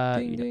is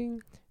Ding,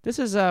 ding. This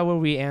is where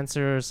we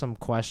answer some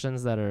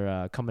questions that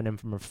are coming in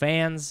from our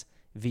fans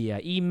via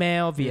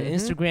email, via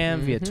Instagram,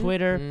 via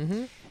Twitter.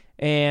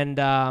 And,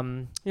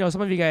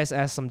 some of you guys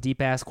asked some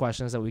deep-ass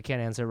questions that we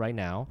can't answer right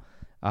now.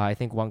 I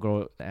think one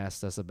girl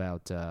asked us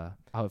about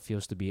how it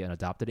feels to be an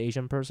adopted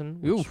Asian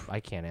person, which Oof. I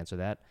can't answer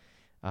that.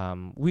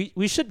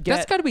 We should get...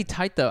 That's got to be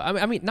tight, though.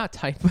 I mean, not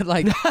tight, but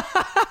like...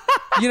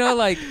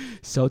 like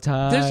so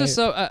tight. there's just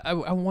so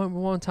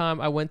one time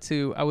I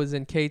was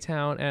in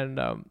K-Town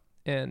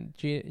and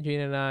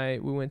Gina and I,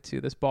 we went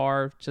to this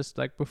bar just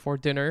like before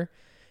dinner,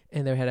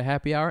 and they had a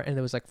happy hour, and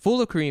it was like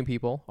full of Korean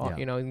people,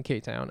 in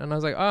K-Town, and I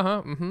was like,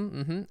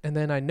 and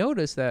then I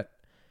noticed that,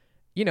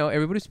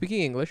 everybody's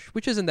speaking English,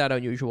 which isn't that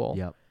unusual.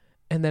 Yep.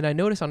 And then I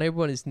noticed on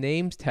everyone's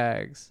names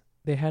tags,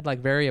 they had like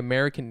very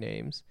American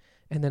names,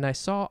 and then I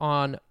saw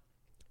on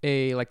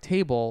a like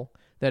table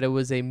that it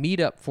was a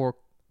meetup for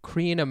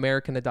Korean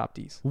American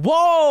adoptees.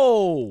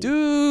 Whoa!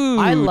 Dude!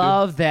 I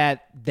love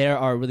that there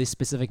are really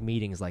specific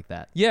meetings like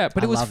that. Yeah,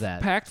 but I it was love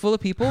that. packed full of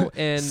people,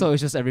 and So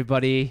it's just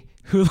everybody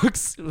who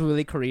looks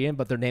really Korean,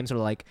 but their names are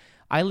like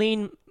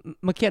Eileen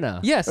McKenna.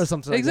 yes, or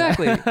something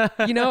exactly. like that.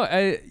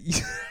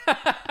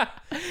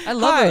 I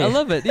love Hi. it. I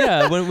love it.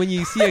 Yeah, when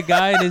you see a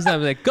guy and his name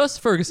is like Gus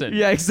Ferguson,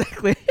 Yeah,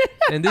 exactly.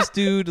 and this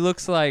dude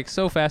looks like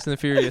so Fast and the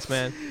Furious,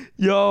 man.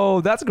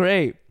 Yo, that's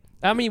great.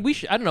 I mean,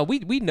 I don't know.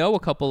 We know a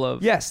couple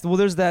of. Yes, well,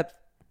 there's that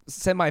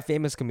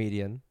semi-famous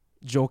comedian,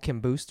 Joe Kim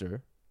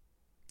Booster.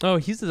 Oh,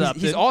 he's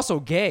adopted. He's also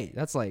gay.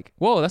 That's like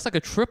Whoa, that's like a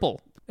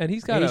triple, and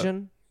he's got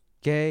Asian,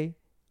 gay,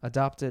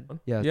 adopted.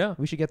 Yeah, Yeah.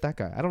 we should get that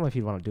guy. I don't know if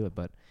he'd want to do it,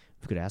 but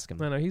we could ask him.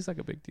 No, he's like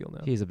a big deal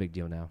now. He's a big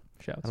deal now.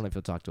 I Shouts. don't know if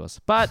he'll talk to us,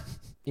 but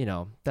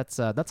that's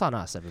on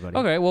us, everybody.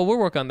 Okay, well, we'll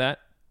work on that.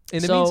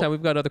 In the So- meantime,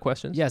 we've got other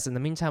questions. Yes. In the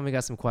meantime, we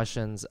got some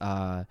questions.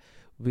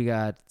 We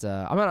got.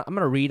 I'm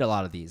gonna read a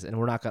lot of these, and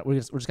we're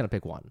just gonna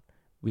pick one.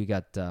 We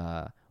got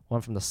one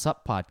from the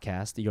Sup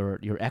podcast,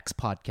 your ex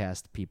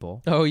podcast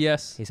people. Oh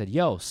yes. He said,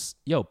 "Yo,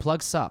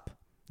 plug Sup."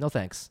 No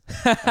thanks.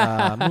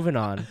 Moving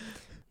on.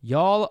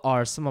 Y'all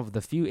are some of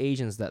the few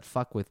Asians that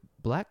fuck with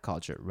black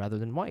culture rather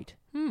than white.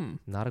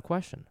 Not a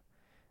question.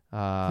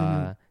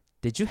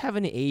 Did you have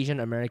any Asian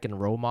American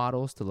role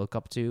models to look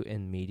up to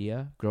in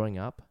media growing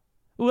up?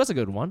 Ooh, that's a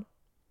good one.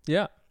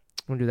 Yeah.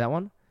 Want to do that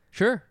one?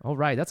 Sure. All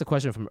right, that's a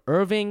question from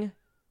Irving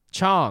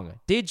Chong.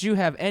 Did you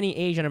have any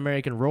Asian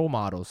American role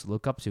models to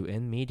look up to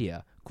in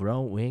media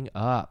growing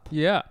up?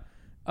 Yeah.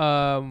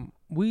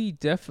 We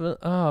definitely.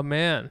 Oh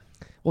man.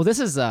 Well, this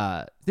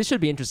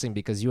should be interesting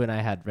because you and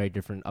I had very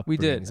different upbringings. We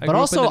did. I But grew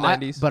also, up in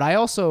the 90s. I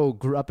also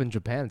grew up in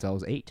Japan until I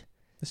was 8.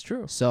 It's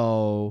true.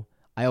 So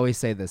I always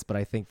say this, but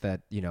I think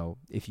that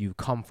if you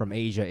come from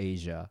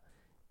Asia,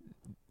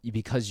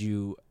 because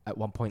you at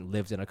one point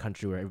lived in a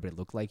country where everybody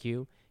looked like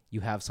you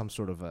have some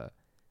sort of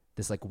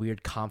this like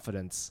weird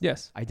confidence.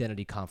 Yes.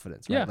 Identity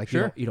confidence, right? Yeah, Like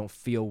sure. you don't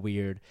feel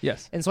weird.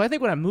 Yes. And so I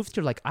think when I moved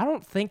here, like I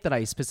don't think that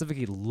I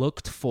specifically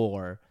looked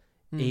for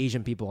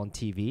Asian people on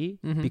TV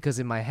because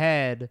in my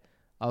head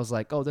I was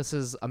like, oh, this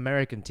is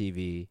American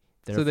TV.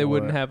 So they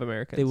wouldn't therefore have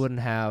Americans. They wouldn't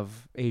have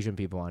Asian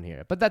people on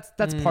here. But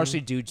that's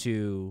partially due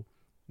to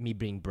me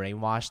being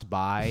brainwashed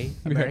by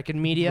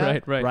American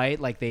media. Right.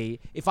 Like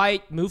if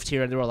I moved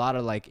here and there were a lot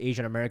of like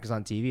Asian Americans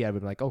on TV, I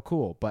would be like, oh,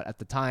 cool. But at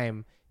the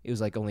time, it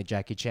was like only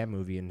Jackie Chan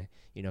movie and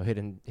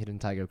Hidden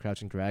Tiger,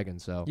 Crouching Dragon.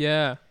 So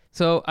Yeah.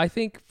 So I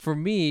think for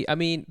me, I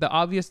mean, the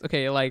obvious.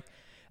 Okay, like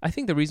I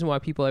think the reason why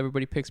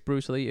everybody picks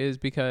Bruce Lee is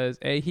because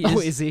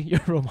is he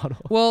your role model?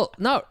 Well,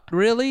 not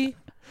really,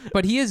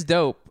 but he is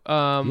dope.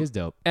 He is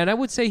dope. And I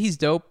would say he's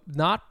dope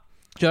not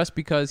just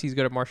because he's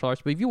good at martial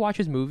arts, but if you watch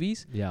his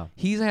movies, Yeah.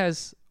 he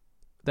has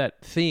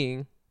that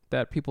thing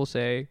that people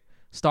say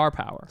star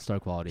power. Star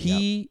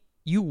quality.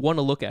 You want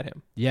to look at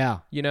him. Yeah.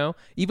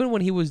 Even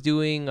when he was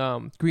doing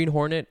Green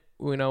Hornet,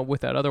 with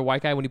that other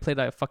white guy, when he played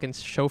that fucking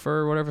chauffeur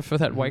or whatever for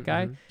that white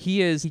guy, he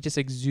just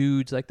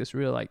exudes like this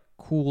real like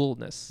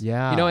coolness.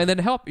 Yeah. And then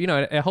it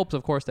helps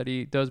of course that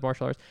he does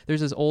martial arts.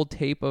 There's this old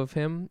tape of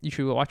him, you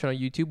should watch it on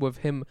YouTube, of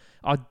him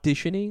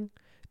auditioning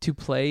to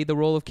play the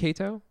role of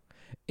Kato.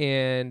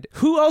 And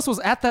Who else was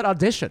at that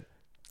audition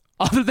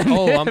other than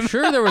oh, him? I'm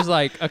sure there was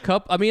like a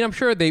couple. I mean, I'm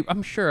sure they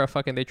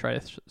try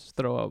to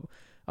throw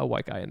a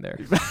white guy in there.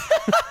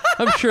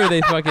 I'm sure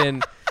they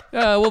fucking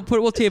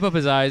we'll tape up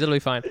his eyes. It'll be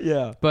fine.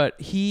 Yeah. But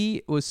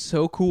he was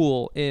so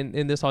cool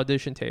in this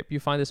audition tape. You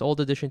find this old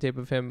audition tape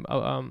of him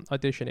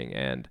auditioning,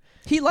 and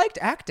He liked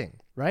acting,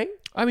 right?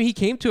 I mean, he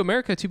came to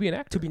America to be an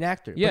actor. To be an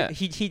actor. Yeah. But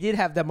he did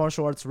have that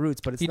martial arts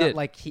roots, but it's He not did.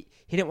 like he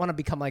didn't want to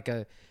become like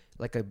a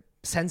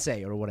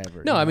sensei or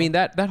whatever. No, you I know? mean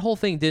that whole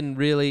thing didn't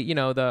really,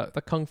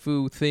 the kung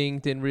fu thing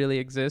didn't really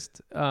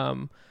exist.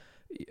 Kung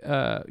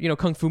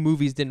fu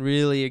movies didn't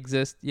really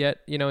exist yet,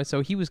 and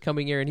so he was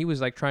coming here and he was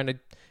like trying to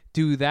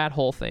do that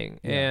whole thing.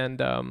 Yeah.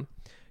 And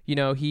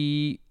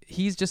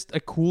he's just a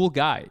cool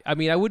guy. I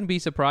mean, I wouldn't be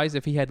surprised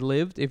if he had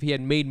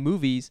made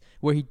movies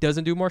where he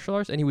doesn't do martial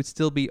arts and he would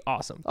still be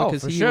awesome Oh,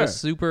 because for he sure. was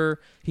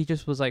super. He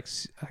just was like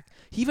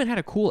he even had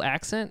a cool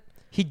accent.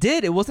 He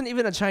did. It wasn't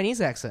even a Chinese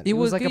accent. It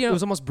was like it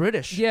was almost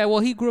British. Yeah, well,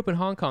 he grew up in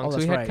Hong Kong, so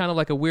that's he had right. kind of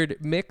like a weird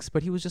mix,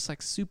 but he was just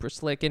like super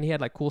slick, and he had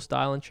like cool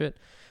style and shit.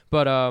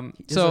 But Have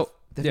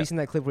yeah. you seen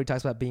that clip where he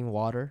talks about being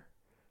water?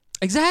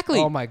 Exactly.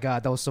 Oh my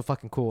god, that was so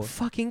fucking cool.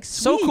 Fucking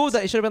So sweet. cool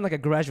that it should have been like a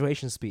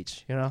graduation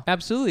speech, you know?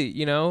 Absolutely,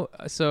 you know.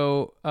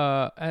 So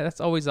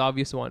that's always the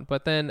obvious one.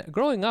 But then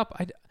growing up,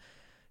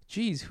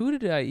 geez, who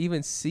did I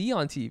even see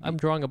on TV? I'm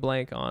drawing a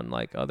blank on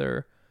like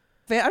other.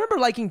 I remember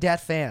liking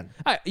Dat Fan.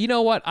 You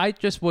know what? I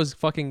just was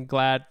fucking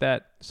glad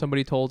that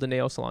somebody told a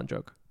nail salon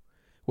joke,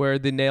 where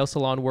the nail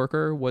salon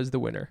worker was the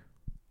winner.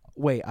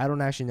 Wait, I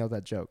don't actually know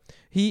that joke.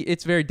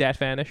 It's very Dat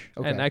Fanish,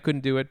 Okay. and I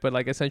couldn't do it, but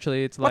like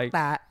essentially, it's What like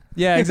that?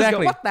 yeah, You just go,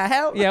 exactly. what the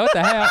hell? Yeah, what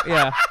the hell?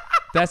 Yeah.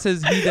 That's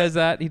his. He does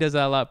that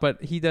a lot.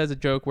 But he does a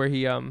joke where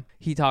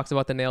he talks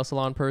about the nail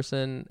salon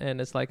person,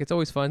 and it's like it's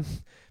always fun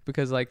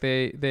because like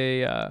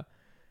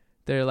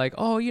they're like,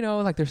 oh, you know,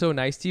 like they're so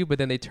nice to you, but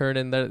then they turn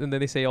and then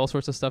they say all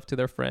sorts of stuff to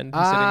their friend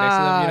who's sitting next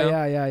to them, you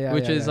know, yeah,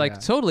 which is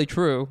like totally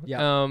true.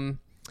 Yeah.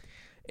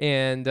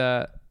 And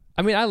I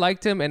mean, I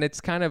liked him, and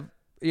it's kind of,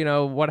 you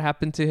know, what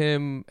happened to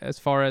him as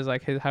far as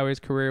like how his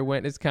career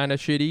went is kind of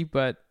shitty,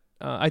 but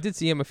I did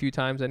see him a few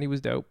times, and he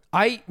was dope.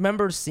 I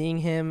remember seeing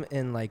him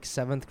in like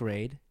 7th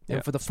grade, Yeah.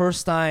 and for the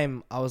first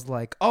time, I was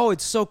like, "Oh,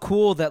 it's so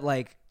cool that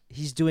like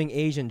he's doing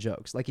Asian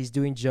jokes, like he's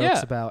doing jokes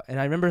Yeah. about." And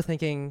I remember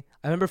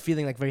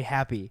feeling like very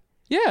happy.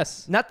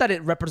 Yes. Not that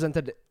it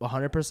represented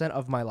 100%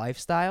 of my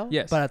lifestyle,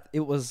 Yes. but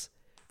it was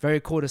very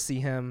cool to see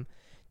him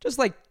just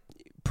like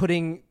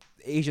putting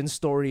Asian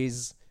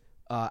stories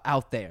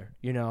out there,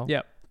 you know?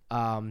 Yep.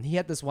 He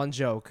had this one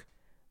joke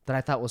that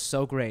I thought was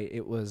so great.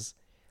 It was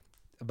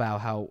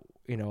about how,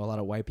 you know, a lot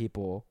of white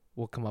people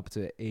will come up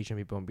to Asian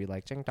people and be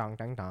like, "Ching dong,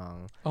 dang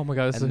dong." Oh my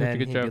god, this is And such a then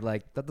good he'd joke. be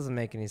like, "That doesn't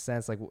make any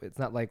sense. Like, it's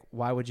not like,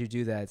 why would you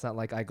do that? It's not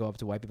like I go up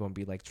to white people and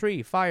be like,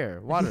 tree,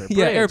 fire, water,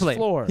 Yeah, bridge, airplane.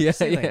 floor, Yeah,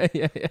 ceiling."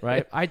 yeah.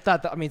 Right? I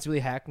thought that, I mean, it's really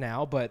hack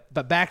now, but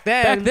back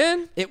then, Back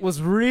then, it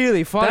was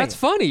really funny. that's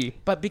funny.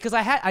 But because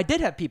I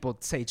did have people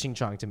say ching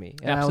chong to me,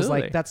 and I was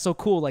Absolutely. like, that's so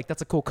cool. Like,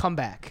 that's a cool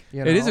comeback.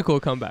 You know? It is a cool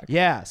comeback.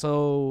 Yeah.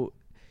 So,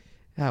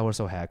 yeah, we're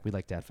so hacked. We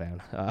like that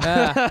fan.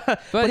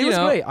 But he you was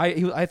know, great.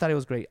 I thought he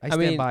was great. I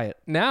stand mean, by it.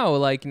 Now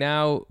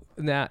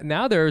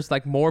there's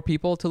like more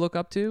people to look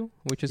up to,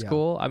 which is Yeah.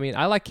 cool. I mean,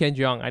 I like Ken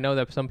Jeong. I know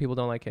that some people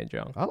don't like Ken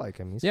Jeong. I like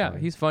him. He's Yeah,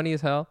 funny. he's funny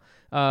as hell.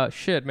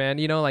 Shit, man.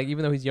 You know, like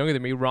even though he's younger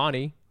than me,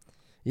 Ronnie.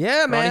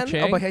 Yeah, man.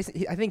 Chang. Oh, but I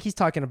think he's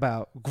talking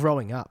about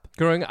growing up.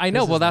 I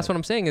know. This Well, is that's like- what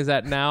I'm saying is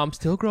that now I'm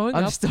still growing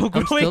I'm up. still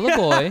I'm still a growing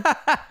boy.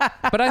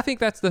 But I think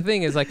that's the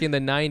thing is like in the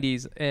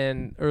 90s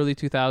and early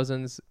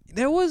 2000s,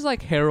 there was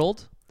like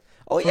Harold.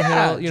 Oh For yeah,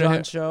 Harold, you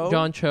know,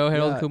 John Cho.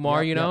 Harold Yeah,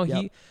 Kumar. yep, You know,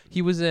 yep.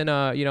 he was in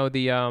you know,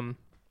 the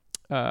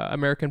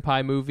American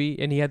Pie movie,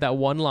 and he had that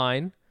one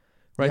line,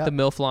 right? Yep. The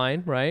MILF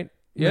line, right?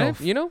 Yeah,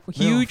 MILF. you know,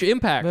 huge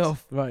impact.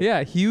 MILF, right.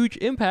 Yeah, huge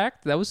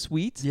impact. That was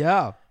sweet.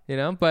 Yeah. You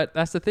know, but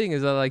that's the thing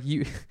is that like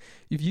you,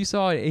 if you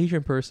saw an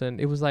Asian person,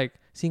 it was like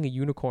seeing a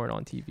unicorn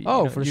on TV. Oh,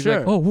 you know? for You'd be like,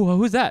 sure. oh,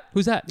 who's that?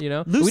 Who's that? You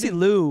know, Lucy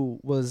Liu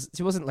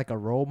she wasn't like a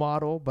role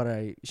model, but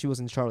she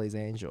was in Charlie's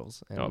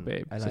Angels. And, Oh,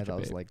 babe, And such I a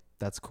was babe. like,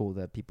 that's cool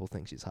that people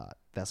think she's hot.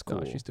 That's cool.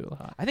 No, she's still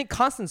hot. I think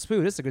Constance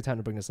Wu, this is a good time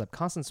to bring this up.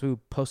 Constance Wu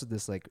posted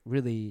this like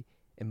really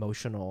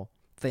emotional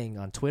thing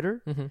on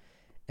Twitter. Mm-hmm.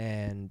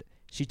 And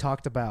she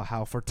talked about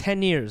how for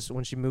 10 years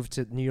when she moved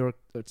to New York,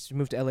 she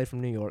moved to LA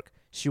from New York,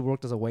 she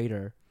worked as a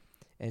waiter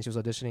and she was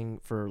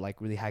auditioning for like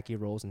really hacky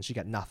roles and she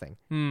got nothing.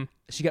 Mm.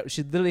 She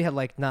literally had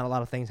like not a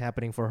lot of things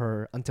happening for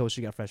her until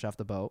she got fresh off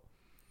the boat.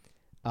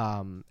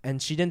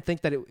 And she didn't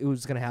think that it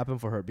was going to happen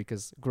for her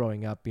because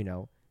growing up, you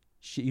know,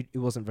 it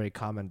wasn't very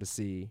common to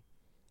see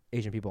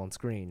Asian people on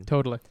screen.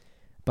 Totally.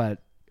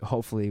 But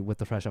hopefully with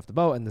the fresh off the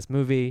boat and this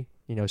movie,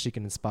 you know, she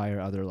can inspire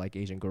other like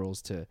Asian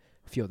girls to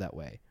feel that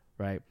way.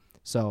 Right.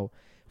 So,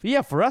 but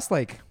yeah, for us,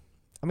 like,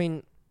 I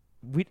mean,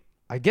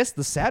 I guess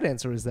the sad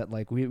answer is that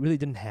like we really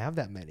didn't have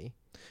that many.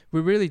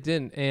 We really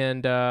didn't,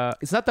 and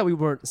It's not that we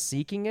weren't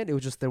seeking it. It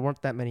was just there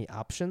weren't that many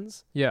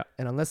options. yeah,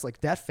 And unless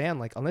like that fan,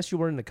 like unless you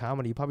were into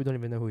comedy, you probably don't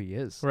even know who he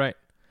is. right.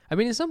 I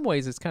mean, in some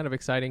ways, it's kind of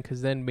exciting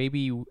because then maybe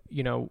you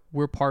know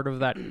we're part of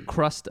that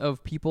crust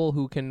of people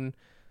who can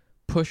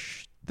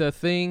push the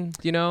thing.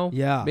 You know,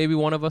 Yeah. Maybe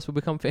one of us will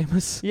become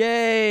famous.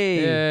 Yay!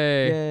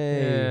 Yay!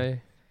 Yay!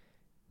 Yay.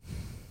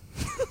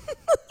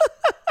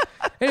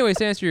 Anyways,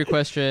 to answer your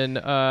question,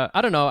 I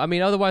don't know. I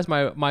mean, otherwise,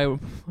 I don't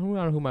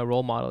know who my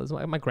role model is.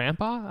 My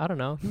grandpa? I don't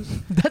know.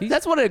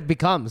 That's what it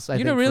becomes. I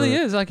You know, think, really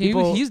for is. Like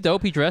people- he's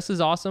dope. He dresses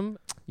awesome.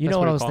 You That's know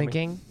what I was he called me.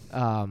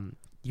 thinking?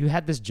 You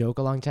had this joke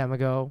a long time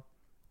ago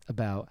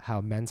about how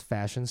men's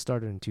fashion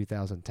started in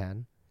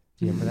 2010.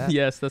 Do you remember that?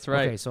 Yes, that's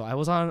right. Okay, so I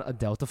was on a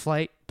Delta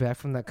flight back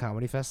from that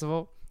comedy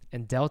festival,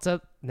 and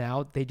Delta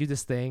now they do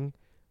this thing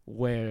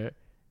where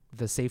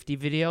the safety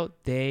video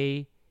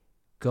they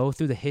go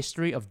through the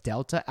history of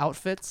Delta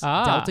outfits,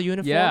 Delta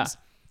uniforms, yeah.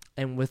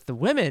 and with the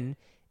women,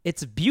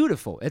 it's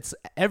beautiful. It's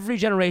every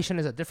generation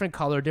is a different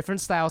color,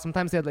 different style.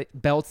 Sometimes they have like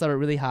belts that are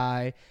really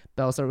high,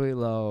 belts that are really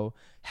low,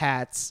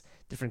 hats.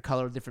 different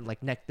color, different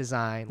like neck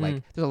design.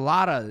 Like there's a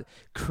lot of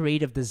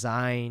creative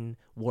design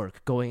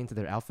work going into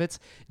their outfits.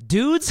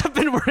 Dudes have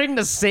been wearing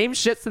the same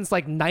shit since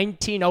like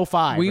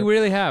 1905. We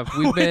really have.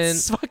 We've been.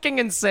 It's fucking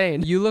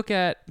insane. You look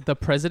at the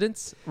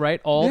presidents, right?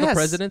 All the Yes.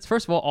 presidents.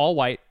 First of all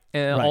white,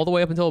 and Right. all the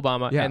way up until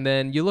Obama. Yeah. And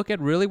then you look at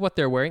really what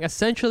they're wearing.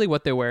 Essentially,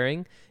 what they're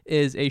wearing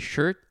is a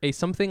shirt, a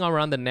something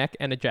around the neck,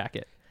 and a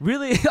jacket.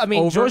 Really? I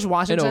mean, Over George and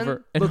Washington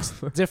over and looks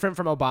over. different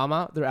from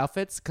Obama, their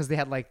outfits, because they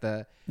had like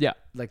the Yeah.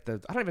 I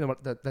don't even know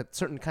what the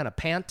certain kind of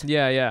pant.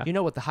 Yeah. Yeah. You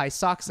know, with the high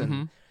socks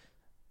and.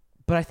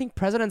 But I think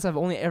presidents have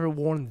only ever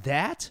worn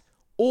that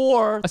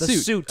or a the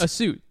suit. A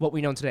suit. what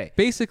we know today.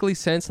 Basically,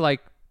 since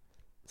like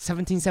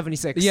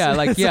 1776. yeah,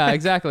 like yeah,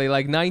 exactly.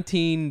 Like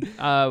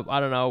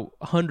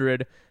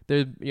 100.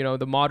 The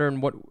the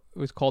modern what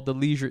was called the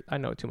leisure. I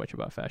know too much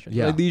about fashion.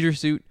 Yeah. The leisure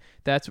suit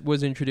that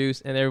was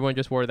introduced, and everyone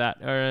just wore that,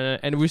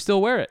 and we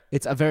still wear it.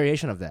 It's a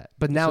variation of that.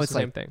 But now just it's the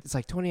like same thing. it's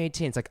like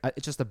 2018. It's like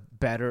it's just a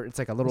better. It's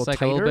like a little It's like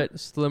tighter. a little bit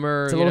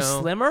slimmer. It's a you little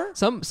know. slimmer.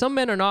 Some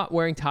men are not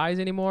wearing ties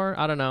anymore.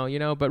 I don't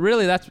know, but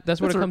really that's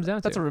what it comes down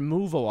to. That's a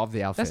removal of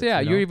the outfit. That's yeah.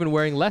 you know? You're even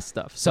wearing less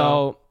stuff.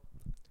 So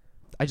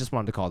I just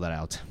wanted to call that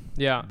out.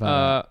 yeah.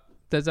 but,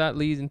 Does that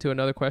lead into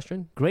another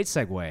question? Great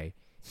segue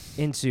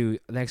into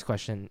the next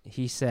question.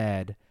 He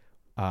said,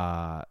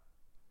 I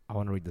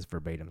want to read this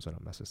verbatim so I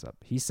don't mess this up.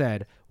 He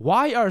said,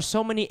 why are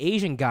so many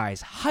Asian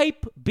guys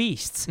hype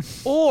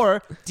beasts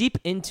or deep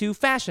into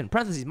fashion?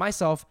 Parentheses,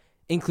 myself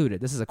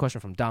included. This is a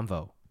question from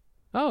Donvo.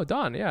 Oh,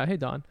 Don. Yeah. Hey,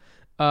 Don.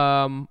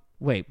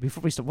 Wait,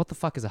 before we start, what the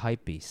fuck is a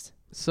hype beast?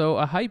 So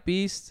a hype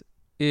beast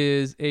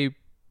is a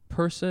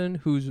person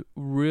who's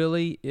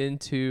really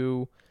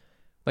into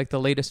like the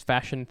latest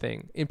fashion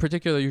thing, in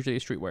particular usually a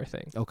streetwear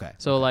thing. Okay.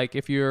 So like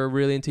if you're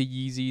really into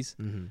Yeezys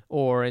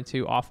or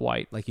into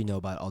Off-White, Like you know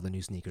about all the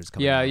new sneakers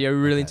coming yeah, out. you're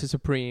really Okay. into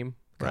Supreme,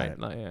 Got right? it.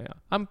 Like,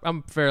 yeah.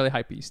 I'm fairly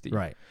hype beasty.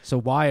 Right. So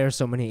why are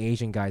so many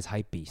Asian guys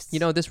hype beasts?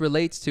 This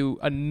relates to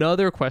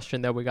another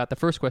question that we got. The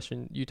first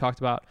question you talked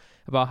about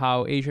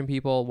how Asian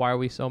people, why are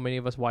we so many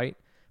of us white,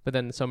 but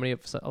then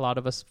a lot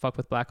of us fuck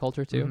with black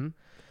culture too.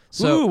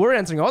 So Ooh, we're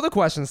answering all the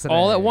questions today.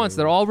 all at once.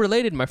 They're all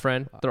related, my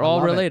friend. They're I all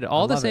love it. related. I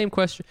All the love same it.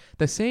 question.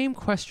 The same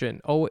question.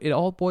 Oh, it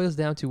all boils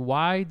down to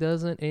why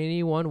doesn't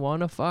anyone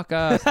want to fuck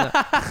us? No.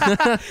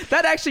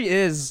 That actually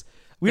is.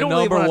 We The don't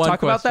really number want to one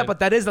talk about that, question. but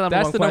that is the number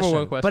That's one the question.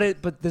 number one question.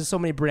 But there's so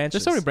many branches.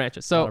 There's so many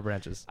branches. A lot So of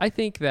branches. I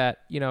think that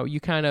you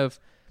kind of,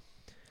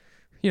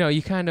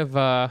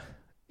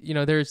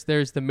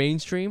 there's the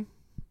mainstream,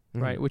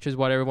 right, which is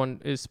what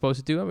everyone is supposed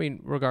to do. I mean,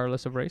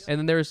 regardless of race. And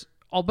then there's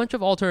a bunch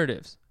of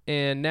alternatives.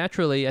 And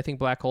naturally, I think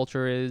black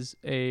culture is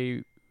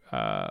a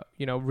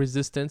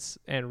resistance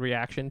and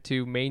reaction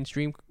to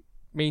mainstream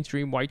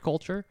white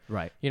culture.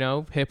 Right.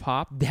 Hip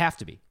hop. They have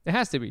to be. It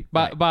has to be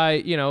Right.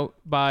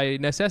 by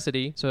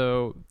necessity.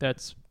 So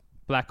that's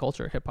black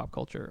culture, hip hop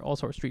culture, all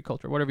sorts of street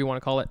culture, whatever you want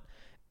to call it.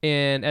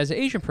 And as an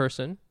Asian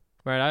person,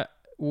 right,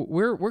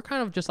 we're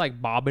kind of just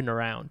like bobbing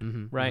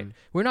around, right?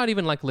 We're not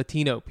even like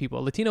Latino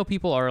people. Latino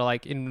people are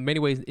like in many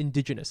ways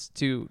indigenous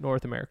to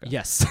North America.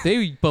 Yes.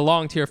 They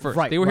belonged here first.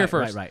 Right, They were here right,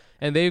 first. right.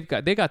 And they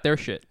got their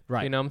shit.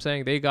 Right. You know what I'm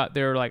saying?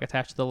 They're like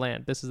attached to the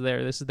land. This is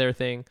their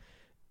thing.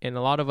 And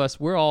a lot of us,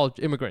 we're all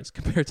immigrants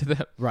compared to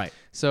them. Right.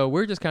 So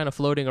we're just kind of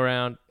floating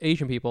around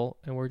Asian people,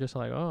 and we're just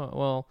like, oh,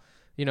 well,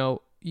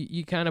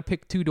 you kind of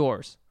pick two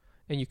doors,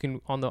 and you can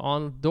on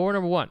door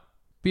number one,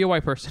 be a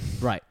white person.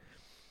 Right.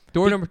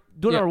 Door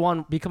Door yeah. number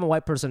one, become a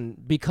white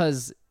person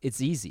because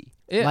it's easy.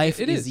 Life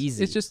it is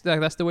easy. It's just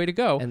that's the way to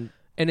go. And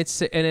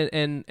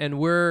And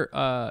we're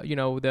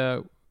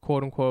the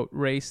quote unquote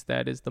race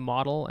that is the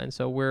model, and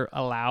so we're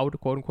allowed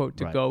quote unquote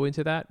to Right. go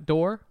into that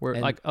door where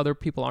And- like other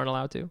people aren't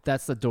allowed to.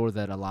 that's the door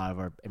that a lot of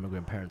our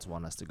immigrant parents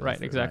want us to go Right,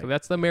 through. exactly. Right?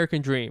 That's the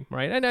American dream,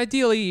 right? And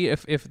ideally,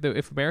 if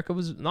America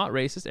was not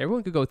racist,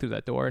 everyone could go through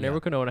that door, and Yeah.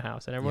 everyone could own a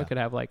house, and everyone Yeah. could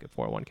have like a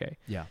 401k.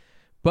 Yeah.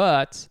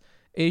 But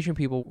Asian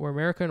people, we're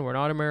American, we're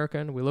not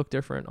American. We look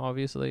different,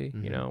 obviously.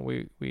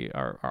 We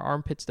our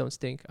armpits don't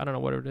stink. I don't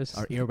know what it is.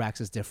 Our earwax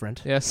is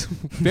different. Yes,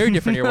 very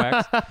different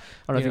earwax. I don't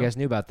know if you know. guys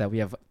knew about that. We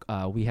have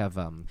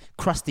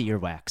crusty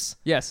earwax.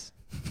 Yes,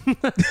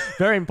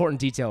 Very important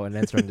detail in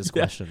answering this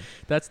question.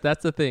 that's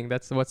the thing.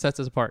 That's what sets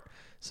us apart.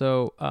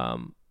 So,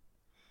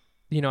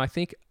 I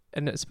think,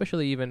 and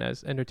especially even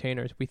as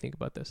entertainers, we think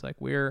about this. Like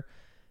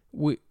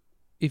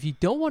if you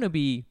don't want to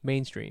be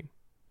mainstream,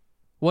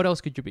 what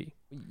else could you be?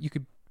 You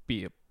could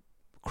be a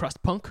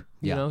crust punk.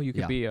 Yeah, You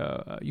could yeah.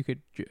 be you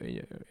could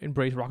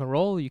embrace rock and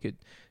roll. You could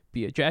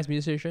be a jazz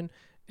musician.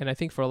 And I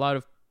think for a lot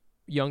of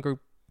younger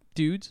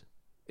dudes,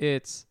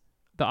 it's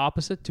the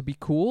opposite. To be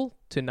cool,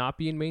 to not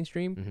be in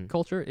mainstream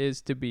culture,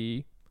 is to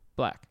be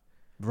black.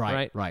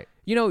 Right.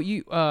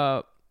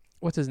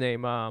 What's his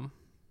name?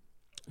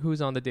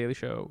 Who's on the Daily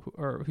Show,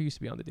 or who used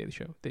to be on the Daily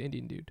Show? The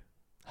Indian dude.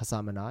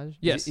 Hassan Minaj?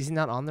 Yes. Is he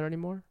not on there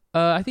anymore?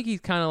 I think he's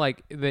kind of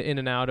like the in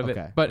and out of Okay,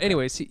 it. But okay.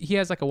 anyways, he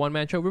has like a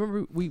one-man show.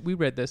 Remember, we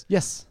read this.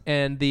 Yes.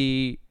 And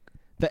The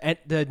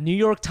New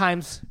York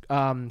Times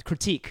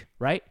critique,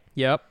 right?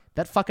 Yep.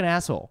 That fucking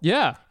asshole.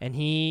 Yeah. And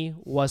he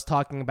was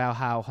talking about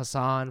how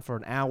Hassan for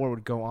an hour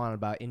would go on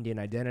about Indian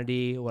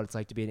identity, what it's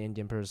like to be an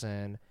Indian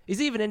person. Is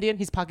he even Indian?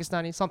 He's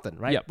Pakistani, something,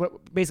 right? Yep.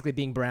 Basically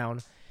being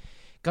brown.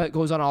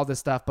 Goes on all this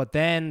stuff. But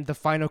then the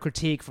final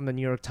critique from the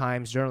New York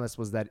Times journalist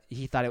was that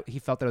he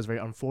felt that it was very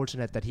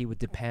unfortunate that he would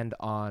depend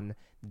on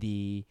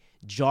the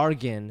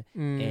jargon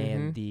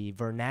and the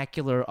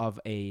vernacular of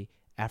a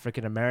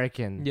African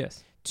American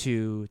Yes.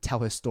 to tell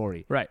his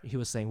story. Right. He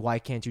was saying, why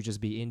can't you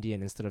just be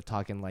Indian instead of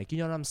talking like, you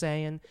know what I'm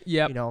saying?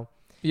 Yep. You know?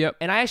 Yep.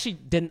 And I actually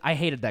I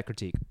hated that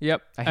critique.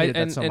 Yep. I hated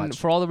that and, so and much.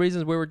 for all the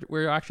reasons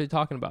we're actually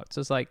talking about.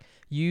 So it's like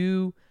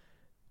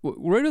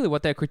really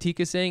what that critique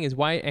is saying is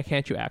why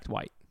can't you act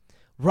white?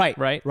 Right.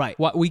 Right? Right.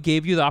 What we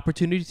gave you the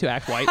opportunity to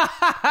act white.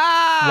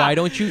 Why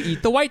don't you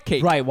eat the white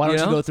cake? Right. Why don't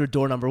you know? go through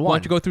door number one? Why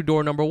don't you go through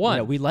door number one?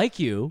 Yeah, we like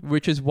you.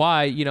 Which is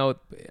why,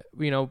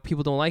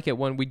 people don't like it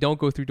when we don't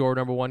go through door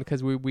number one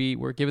because we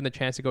were given the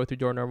chance to go through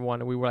door number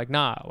one and we were like,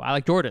 nah, I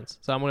like Jordans.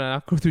 So I'm going to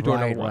not go through door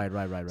number one.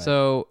 Right.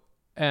 So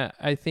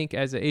I think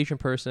as an Asian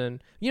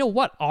person,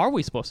 what are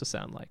we supposed to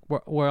sound like?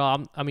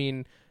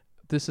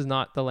 This is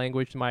not the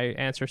language my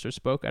ancestors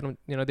spoke.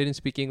 They didn't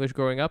speak English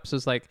growing up. So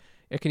it's like,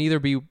 it can either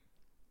be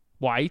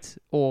white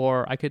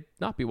or I could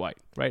not be white,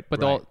 right?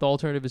 But Right. the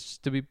alternative is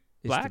just to be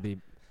black. Is to be,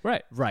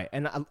 Right. right.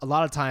 And a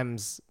lot of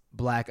times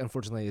black,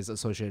 unfortunately, is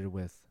associated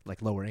with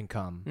like lower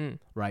income,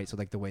 right? So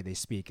like the way they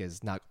speak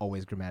is not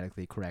always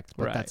grammatically correct.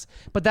 But Right.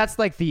 that's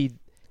like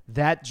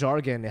that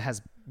jargon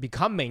has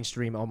become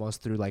mainstream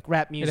almost through like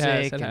rap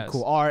music and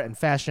cool art and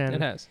fashion.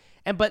 It has.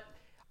 But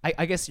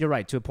I guess you're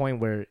right to a point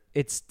where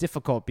it's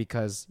difficult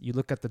because you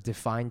look at the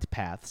defined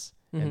paths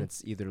and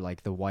it's either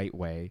like the white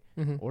way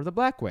or the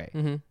black way.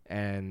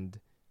 And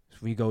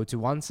we go to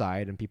one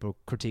side and people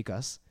critique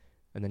us,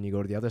 and then you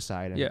go to the other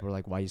side and we're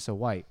like, why are you so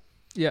white?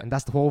 Yeah. And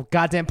that's the whole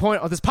goddamn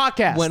point of this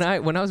podcast. When I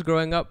was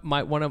growing up,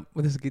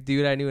 this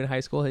dude I knew in high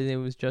school, his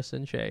name was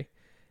Justin Shea,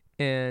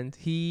 and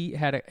he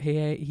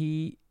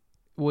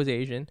was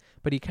Asian,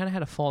 but he kind of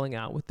had a falling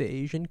out with the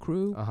Asian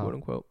crew, quote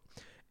unquote.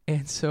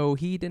 And so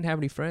he didn't have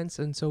any friends,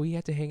 and so he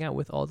had to hang out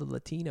with all the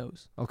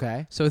Latinos.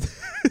 Okay. So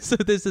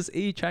there's this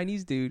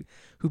Chinese dude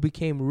who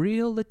became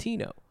real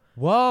Latino.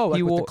 Whoa, like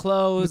He with wore- the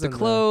clothes. With the and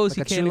clothes,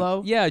 like he a came,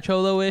 chulo? yeah,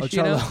 cholo-ish. Oh,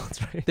 cholo.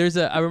 That's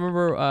right. I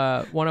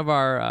remember one of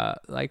our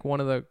one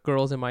of the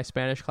girls in my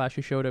Spanish class.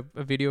 She showed a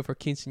video for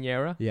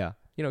quinceañera. Yeah.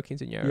 You know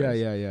quinceañera.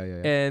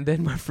 Yeah. And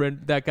then my friend,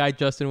 that guy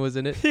Justin, was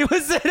in it. He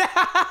was in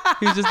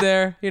He was just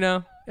there,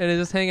 and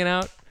just hanging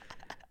out.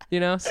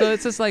 So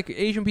it's just like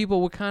Asian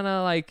people, we're kind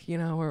of like,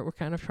 we're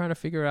kind of trying to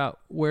figure out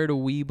where do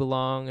we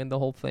belong in the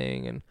whole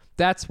thing, and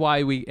that's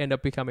why we end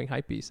up becoming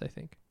hypebeasts, I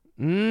think.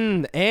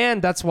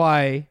 And that's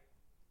why,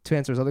 to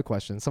answer his other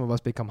question, some of us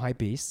become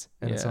hypebeasts,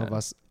 and then some Yeah. of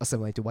us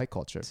assimilate to white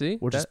culture. See?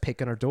 We're just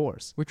picking our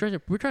doors. We're trying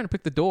to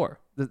pick the door.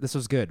 This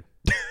was good.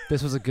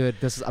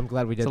 I'm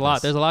glad we did There's a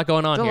lot. There's a lot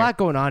going on There's here. a lot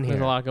going on here.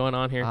 There's a lot going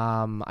on here.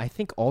 I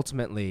think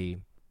ultimately,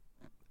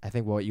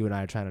 what you and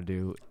I are trying to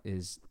do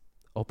is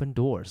open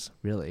doors,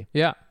 really.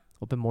 Yeah.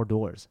 Open more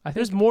doors. I think-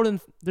 there's more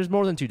than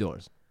 2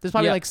 doors. There's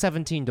probably Yeah. like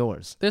 17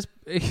 doors. There's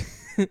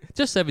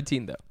just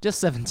 17 though. Just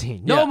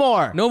 17. No Yeah.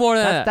 more. No more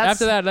than that. That's-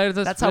 After that,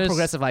 That's how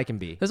progressive I can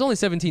be. There's only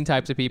 17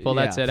 types of people.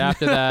 That's Yeah. it.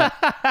 After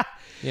that,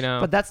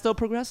 But that's still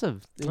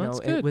progressive, That's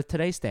good. with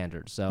today's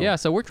standards. So yeah.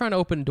 So we're trying to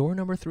open door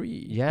number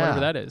 3. Yeah. Whatever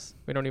that is.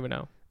 We don't even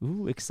know.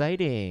 Ooh,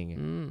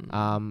 exciting.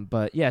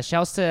 But yeah,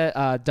 shouts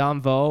to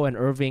Dom Vo and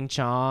Irving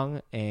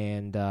Chong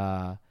and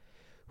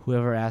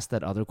whoever asked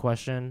that other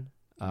question.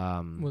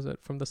 Was it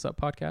from the Sub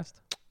Podcast?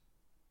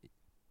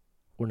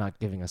 We're not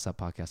giving a sub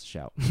podcast a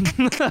shout.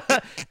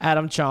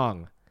 Adam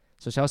Chong.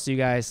 So shouts to you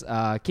guys.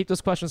 Keep those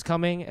questions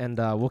coming, and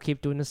we'll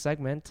keep doing this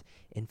segment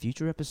in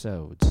future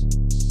episodes.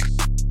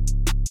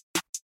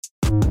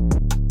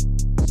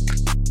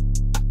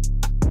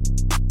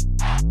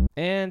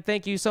 And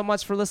thank you so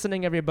much for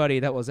listening, everybody.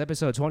 That was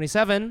episode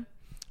 27.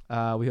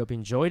 We hope you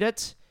enjoyed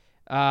it.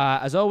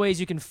 As always,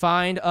 you can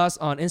find us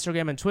on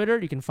Instagram and Twitter.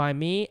 You can find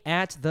me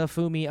at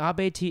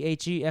TheFumiAbe,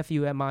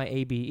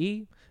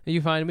 TheFumiAbe.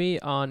 You find me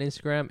on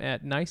Instagram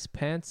at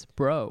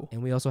NicePantsBro.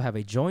 And we also have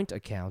a joint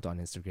account on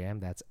Instagram.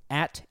 That's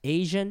at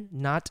Asian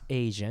Not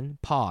Asian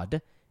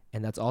Pod.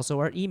 And that's also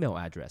our email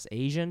address,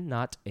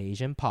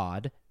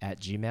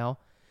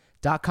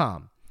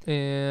 asiannotasianpod@gmail.com.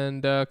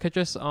 And catch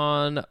us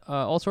on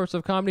all sorts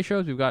of comedy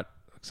shows. We've got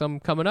some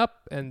coming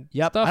up and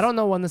Yep. stuff. I don't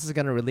know when this is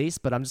going to release,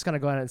 but I'm just going to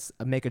go ahead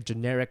and make a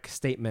generic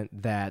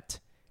statement that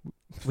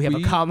we have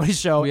a comedy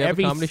show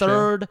every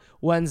third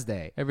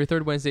Wednesday. Every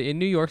third Wednesday in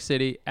New York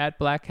City at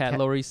Black Cat,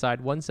 Lower East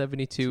Side,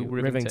 172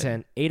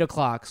 Rivington. 8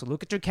 o'clock. So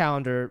look at your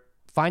calendar.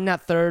 Find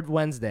that third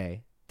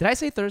Wednesday. Did I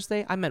say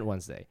Thursday? I meant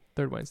Wednesday.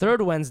 Third Wednesday.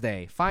 Third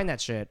Wednesday. Find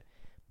that shit.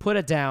 Put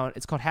it down.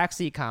 It's called Hack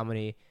Seat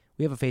Comedy.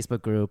 We have a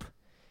Facebook group.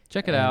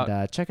 Check it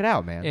out. Check it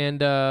out, man. And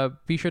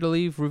be sure to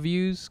leave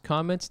reviews,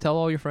 comments. Tell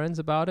all your friends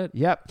about it.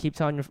 Yep. Keep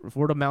telling your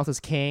word of mouth is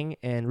king.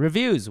 And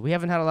reviews. We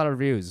haven't had a lot of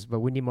reviews,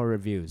 but we need more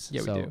reviews.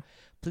 Yeah, so we do.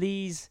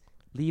 Please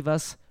leave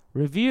us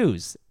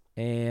reviews.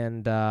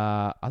 And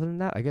other than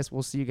that, I guess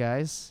we'll see you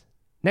guys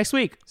next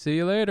week. See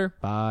you later.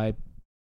 Bye.